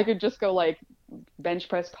 yeah, I could just go like bench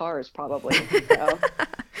press cars probably. So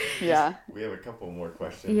yeah. We have a couple more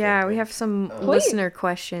questions. I Yeah, we think. have some Um, listener I've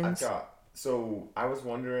questions. got. So I was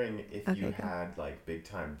wondering if you Okay, go. had like big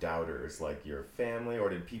time doubters, like your family, or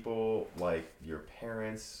did people like your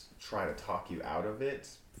parents try to talk you out of it?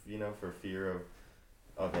 You know, for fear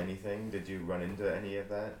of anything. Did you run into any of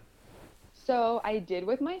that? So I did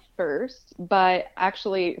with my first, but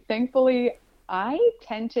actually, thankfully, I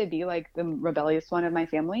tend to be like the rebellious one of my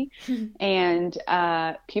family, and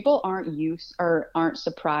people aren't used or aren't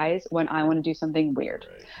surprised when I want to do something weird.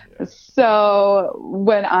 Right. Yeah. So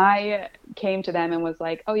when I came to them and was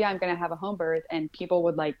like, "Oh yeah, I'm gonna have a home birth," and people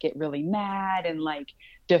would like get really mad and like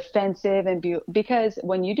defensive and because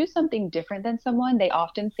when you do something different than someone, they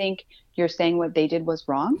often think you're saying what they did was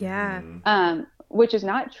wrong. Yeah. Which is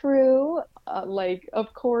not true. Like,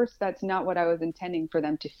 of course, that's not what I was intending for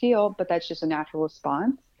them to feel, but that's just a natural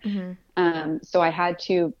response. So I had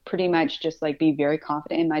to pretty much just like be very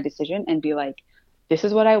confident in my decision and be like, this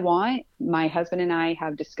is what I want. My husband and I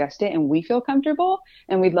have discussed it and we feel comfortable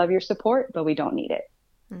and we'd love your support, but we don't need it.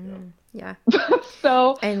 Yeah.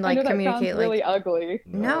 So And I like know that sounds communicate really like ugly.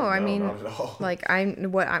 no, I mean not at all. like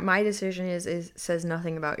my decision is says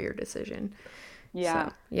nothing about your decision. Yeah.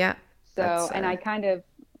 So, yeah. So, That's, and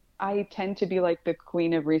I tend to be like the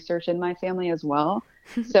queen of research in my family as well.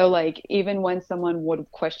 So like even when someone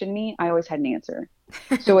would question me, I always had an answer.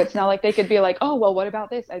 So it's not like they could be like, "Oh, well, what about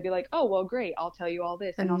this?" I'd be like, "Oh, well, great. I'll tell you all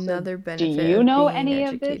this." And also, another do benefit you of know being any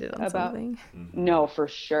of this educated on about? something. No, for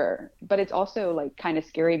sure. But it's also like kind of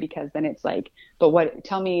scary because then it's like, but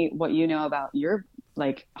tell me what you know about your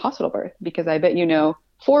like hospital birth because I bet you know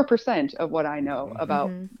 4% of what I know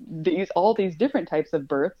about all these different types of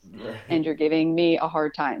births Right. and you're giving me a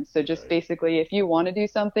hard time. So just Right. basically if you want to do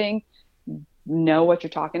something, know what you're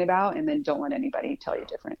talking about and then don't let anybody tell you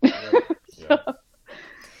different. Yeah.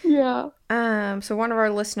 Yeah. So one of our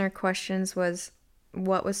listener questions was,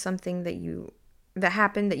 what was something that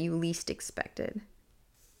happened that you least expected?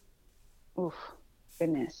 Oof,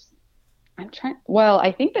 goodness. Well,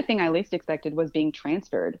 I think the thing I least expected was being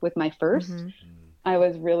transferred with my 1st. I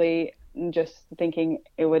was really just thinking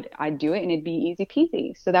I'd do it and it'd be easy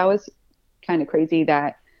peasy. So that was kind of crazy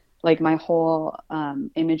that like my whole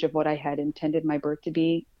image of what I had intended my birth to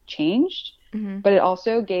be changed. But it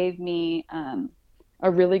also gave me a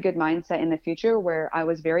really good mindset in the future where I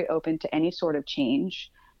was very open to any sort of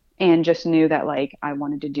change and just knew that like I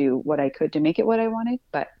wanted to do what I could to make it what I wanted.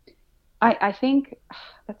 But I think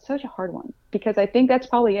that's such a hard one because I think that's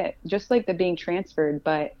probably it. Just like the being transferred,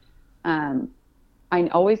 but I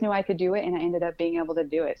always knew I could do it and I ended up being able to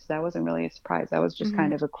do it. So that wasn't really a surprise. That was just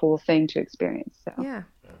kind of a cool thing to experience. So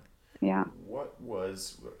yeah. What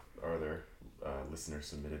was our other listener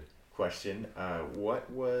submitted question? What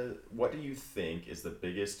do you think is the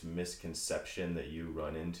biggest misconception that you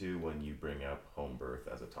run into when you bring up home birth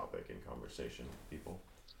as a topic in conversation with people?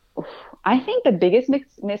 I think the biggest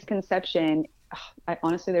misconception,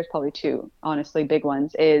 honestly, there's probably two, honestly, big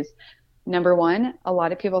ones, is number one, a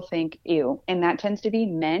lot of people think, ew, and that tends to be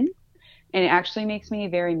men. And it actually makes me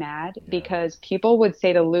very mad because people would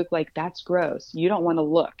say to Luke, like, that's gross. You don't want to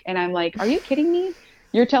look. And I'm like, are you kidding me?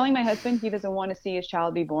 You're telling my husband he doesn't want to see his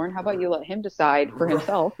child be born. How about you let him decide for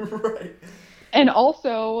himself? Right. And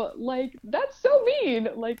also, like, that's so mean.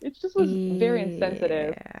 Like, it just was very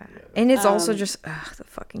insensitive. Yeah. And it's also just the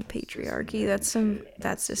fucking patriarchy. That's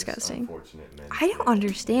It's disgusting. unfortunate men I don't shit.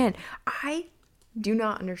 understand. I do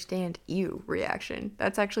not understand ew reaction.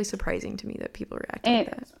 That's actually surprising to me that people react And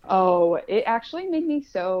like that. it actually made me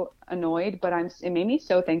so annoyed, but it made me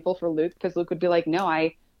so thankful for Luke, because Luke would be like, "No,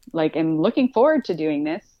 I like am looking forward to doing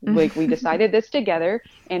this. Like we decided this together,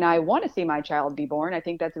 and I want to see my child be born. I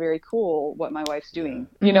think that's very cool what my wife's doing.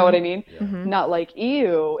 You know what I mean? Yeah. Not like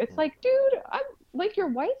ew. It's like, dude, I'm like your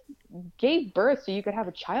wife gave birth so you could have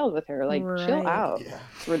a child with her. Like chill Right. out. Yeah.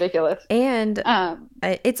 It's ridiculous. And Um,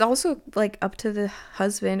 it's also like up to the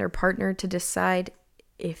husband or partner to decide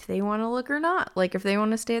if they want to look or not. Like if they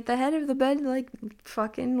want to stay at the head of the bed, like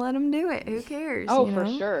fucking let them do it. Who cares? Oh, you for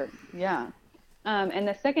know? sure. Yeah. And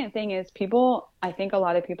the second thing is I think a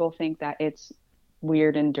lot of people think that it's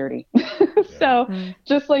weird and dirty. So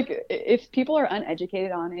just like if people are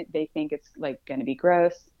uneducated on it, they think it's like going to be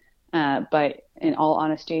gross. But in all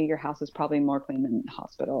honesty, your house is probably more clean than the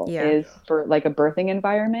hospital is for like a birthing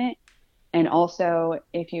environment. And also,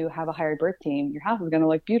 if you have a hired birth team, your house is going to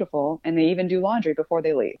look beautiful, and they even do laundry before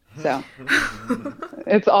they leave. So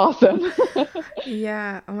it's awesome.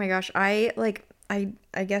 Yeah. Oh my gosh. I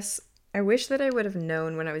guess I wish that I would have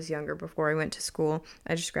known when I was younger before I went to school.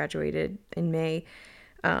 I just graduated in May.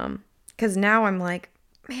 Because now I'm like,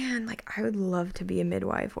 man, like I would love to be a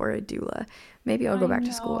midwife or a doula. Maybe I'll go back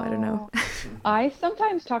to school. I don't know. I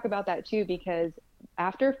sometimes talk about that too, because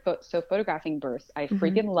after photographing births, I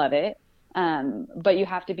freaking love it. But you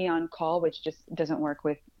have to be on call, which just doesn't work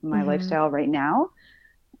with my lifestyle right now.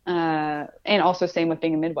 And also same with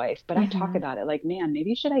being a midwife. But I talk about it like, man,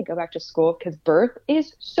 maybe should I go back to school? Because birth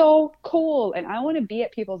is so cool, and I want to be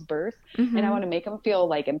at people's births, and I want to make them feel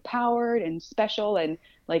like empowered and special, and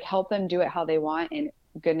like help them do it how they want. And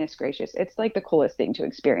goodness gracious, it's like the coolest thing to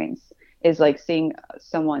experience is like seeing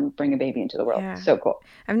someone bring a baby into the world. Yeah. So cool.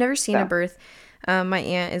 I've never seen a birth. My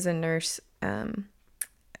aunt is a nurse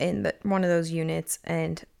in one of those units,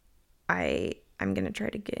 and I'm gonna try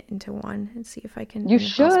to get into one and see if I can. You in a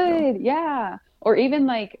hospital. should, yeah. Or even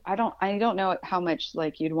like I don't know how much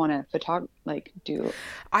like you'd want to do.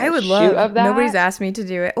 I would shoot love. of that. Nobody's asked me to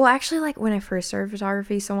do it. Well, actually, like when I first started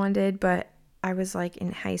photography, someone did, but I was like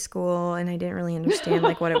in high school and I didn't really understand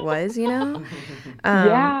like what it was, you know.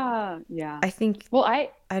 Yeah. I think. Well,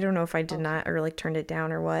 I don't know if I did not or like turned it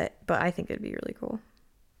down or what, but I think it'd be really cool.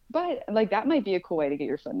 But like that might be a cool way to get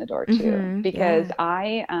your foot in the door too, because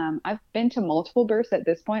I've been to multiple births at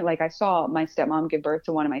this point. Like I saw my stepmom give birth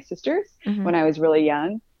to one of my sisters when I was really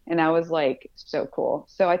young, and I was like, so cool.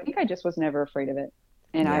 So I think I just was never afraid of it,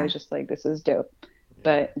 and I was just like, this is dope.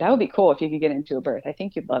 But that would be cool if you could get into a birth. I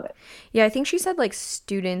think you'd love it. Yeah, I think she said like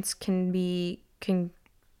students can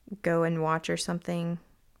go and watch or something,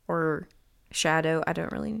 or shadow. I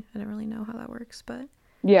don't really know how that works, but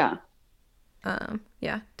yeah.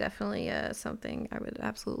 Yeah, definitely something I would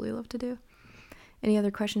absolutely love to do. Any other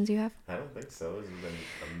questions you have? I don't think so. This has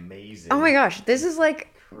been amazing. Oh my gosh, this is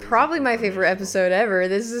like probably my favorite episode ever.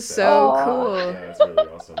 This is so cool. Yeah, it's really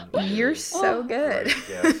awesome. You're so good.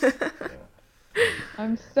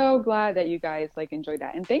 I'm so glad that you guys like enjoyed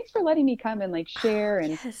that, and thanks for letting me come and like share.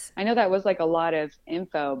 And I know that was like a lot of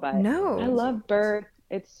info, but I love birth.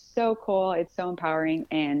 It's so cool. It's so empowering,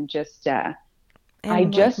 and just I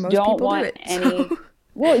just don't want any.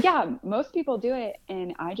 Well, yeah, most people do it,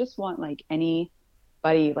 and I just want like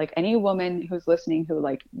anybody, like any woman who's listening who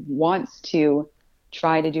like wants to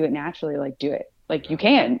try to do it naturally, like do it. Like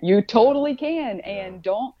you totally can, and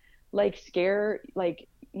don't like scare like.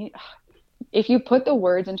 If you put the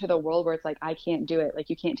words into the world where it's like, I can't do it, like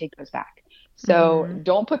you can't take those back. So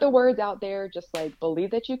don't put the words out there. Just like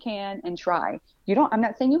believe that you can and try. I'm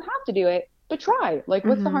not saying you have to do it, but try. Like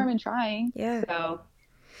what's the harm in trying? Yeah. So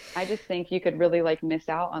I just think you could really like miss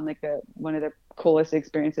out on like one of the coolest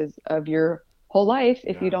experiences of your whole life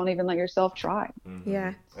if you don't even let yourself try.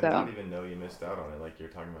 Yeah. And not even know you missed out on it. Like you're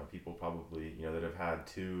talking about people probably, that have had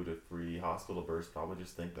 2 to 3 hospital births probably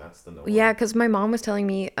just think that's the norm. Yeah, because my mom was telling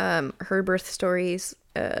me her birth stories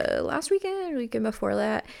last weekend or weekend before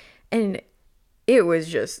that, and it was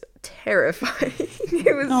just terrifying.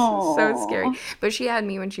 It was so scary. But she had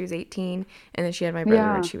me when she was 18, and then she had my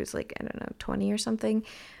brother when she was like, I don't know, 20 or something.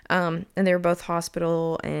 And they were both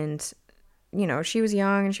hospital, and she was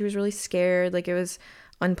young and she was really scared. Like it was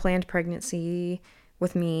unplanned pregnancy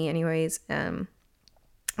with me anyways.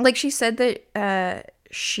 Like she said that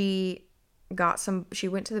she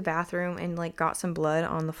went to the bathroom and like got some blood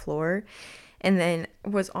on the floor, and then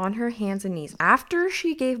was on her hands and knees after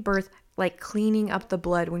she gave birth, like cleaning up the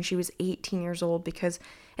blood when she was 18 years old,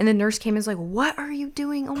 and the nurse came and was like, what are you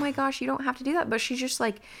doing? Oh my gosh, you don't have to do that. But she's just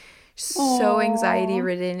like so Aw. anxiety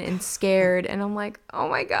ridden and scared, and I'm like, oh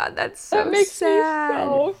my god, that's so That makes me sad.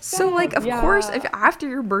 so So like, of sad. course, Yeah. if after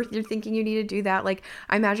your birth you're thinking you need to do that, like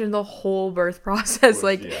I imagine the whole birth process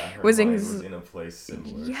like Yeah, her was mind was in a place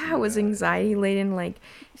similar. yeah, to it was that. anxiety laden, like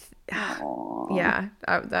Aw. yeah,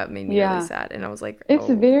 that made me Yeah. really sad, and I was like, It's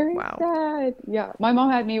oh very wow. sad. Yeah. My mom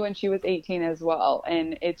had me when she was 18 as well.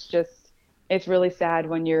 And it's really sad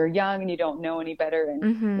when you're young and you don't know any better.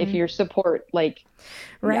 And if your support, like,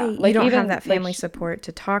 Right. yeah, You like don't even have that family like, support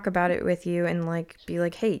to talk about it with you and like be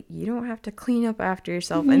like, hey, you don't have to clean up after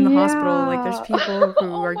yourself in the hospital. Like there's yeah. people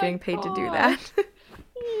who Oh are my getting paid to do that. gosh.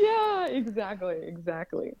 Yeah,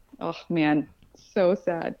 exactly. Oh man, so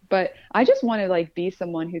sad. But I just want to like be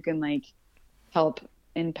someone who can like help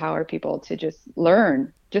empower people to just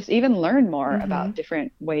even learn more about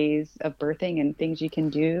different ways of birthing and things you can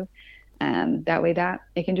do. That way that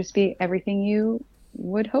it can just be everything you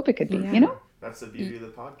would hope it could be, Yeah. you know? That's the beauty of the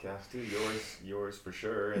podcast too. Yours for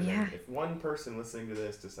sure. And Yeah. then if one person listening to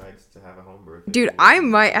this decides to have a home birth, Dude, maybe I we can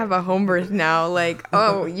might do have that. a home birth now. Like,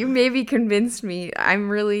 oh, you maybe convinced me. I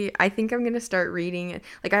think I'm going to start reading it.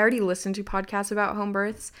 Like, I already listened to podcasts about home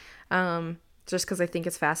births just because I think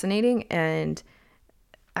it's fascinating. And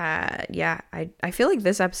yeah, I feel like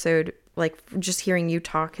this episode, like, just hearing you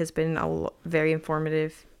talk has been very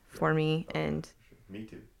informative for me and Me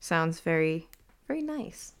too. sounds very, very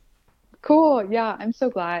nice. Cool. Yeah, I'm so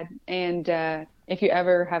glad. And if you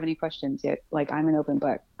ever have any questions, like I'm an open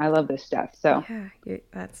book. I love this stuff. So Yeah,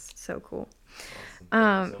 that's so cool.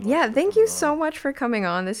 Awesome. Thank you so much Yeah, for thank coming you so on. much for coming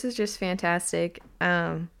on. This is just fantastic.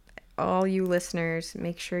 All you listeners,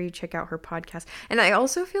 make sure you check out her podcast. And I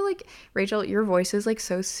also feel like, Rachel, your voice is like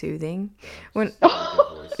so soothing. When She's got a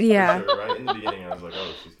good voice. Yeah. For sure. Right in the beginning, I was like,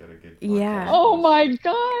 oh, she's got a good Yeah. podcast oh voice. my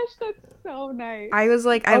gosh, that's so nice. I was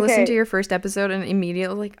like, I listened to Okay. your first episode and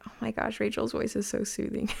immediately like, oh my gosh, Rachel's voice is so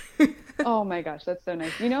soothing. Oh my gosh, that's so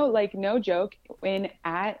nice. You know, like no joke,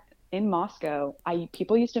 in Moscow,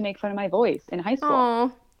 people used to make fun of my voice in high school.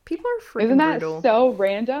 Oh, people are freaking Isn't that brutal. so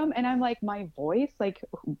random? And I'm like, my voice? Like,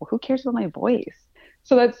 who cares about my voice?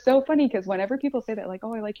 So that's so funny because whenever people say that, like,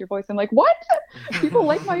 oh, I like your voice, I'm like, what? People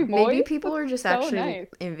like my voice? Maybe people are just so actually nice.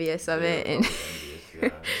 envious of They're it and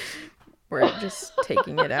probably envious, we're just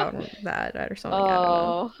taking it out on that or something. I don't know.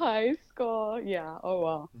 Oh, high school. Yeah. Oh,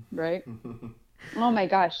 well. Right. Oh my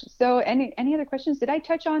gosh. So any other questions? Did I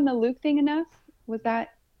touch on the Luke thing enough? Was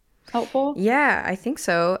that helpful? Yeah, I think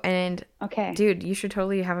so. And Okay. dude, you should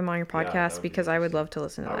totally have him on your Yeah, that podcast would be because I would interesting. love to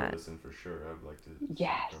listen to I would that. listen for sure. I would like to.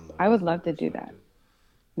 Yes, from the I would husband love to do that. perspective.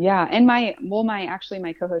 Yeah, and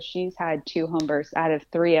my co-host, she's had 2 home births out of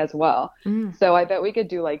 3 as well. So I bet we could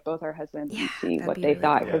do like both our husbands and see that'd what be they really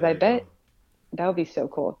thought cool. because Yeah, I there you bet that would be so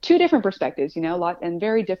cool. 2 different perspectives, and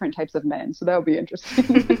very different types of men. So that would be interesting.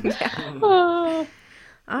 Oh,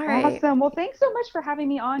 All right. awesome. Well, thanks so much for having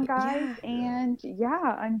me on, guys. Yeah. And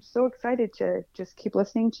yeah, I'm so excited to just keep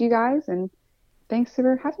listening to you guys. And thanks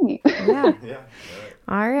for having me. Yeah. Yeah.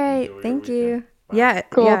 All right. Enjoy your Thank you. weekend. Bye. Yeah.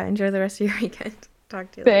 Cool. Yeah. Enjoy the rest of your weekend. Talk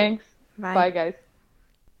to you later. Thanks. Bye. Bye, guys.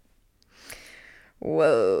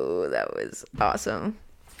 Whoa, that was awesome.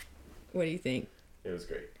 What do you think? It was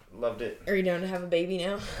great. Loved it. Are you down to have a baby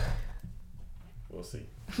now? We'll see.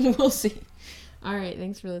 We'll see. All right.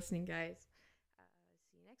 Thanks for listening, guys.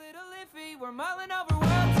 Little iffy, we're mulling over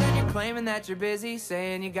worlds and you're claiming that you're busy,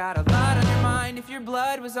 saying you got a lot on your mind. If your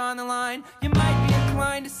blood was on the line, you might be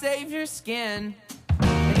inclined to save your skin.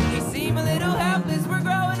 And if we seem a little helpless, we're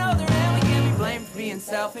growing older and we can't be blamed for being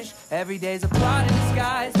selfish. Every day's a plot in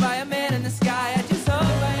disguise by a man in the sky.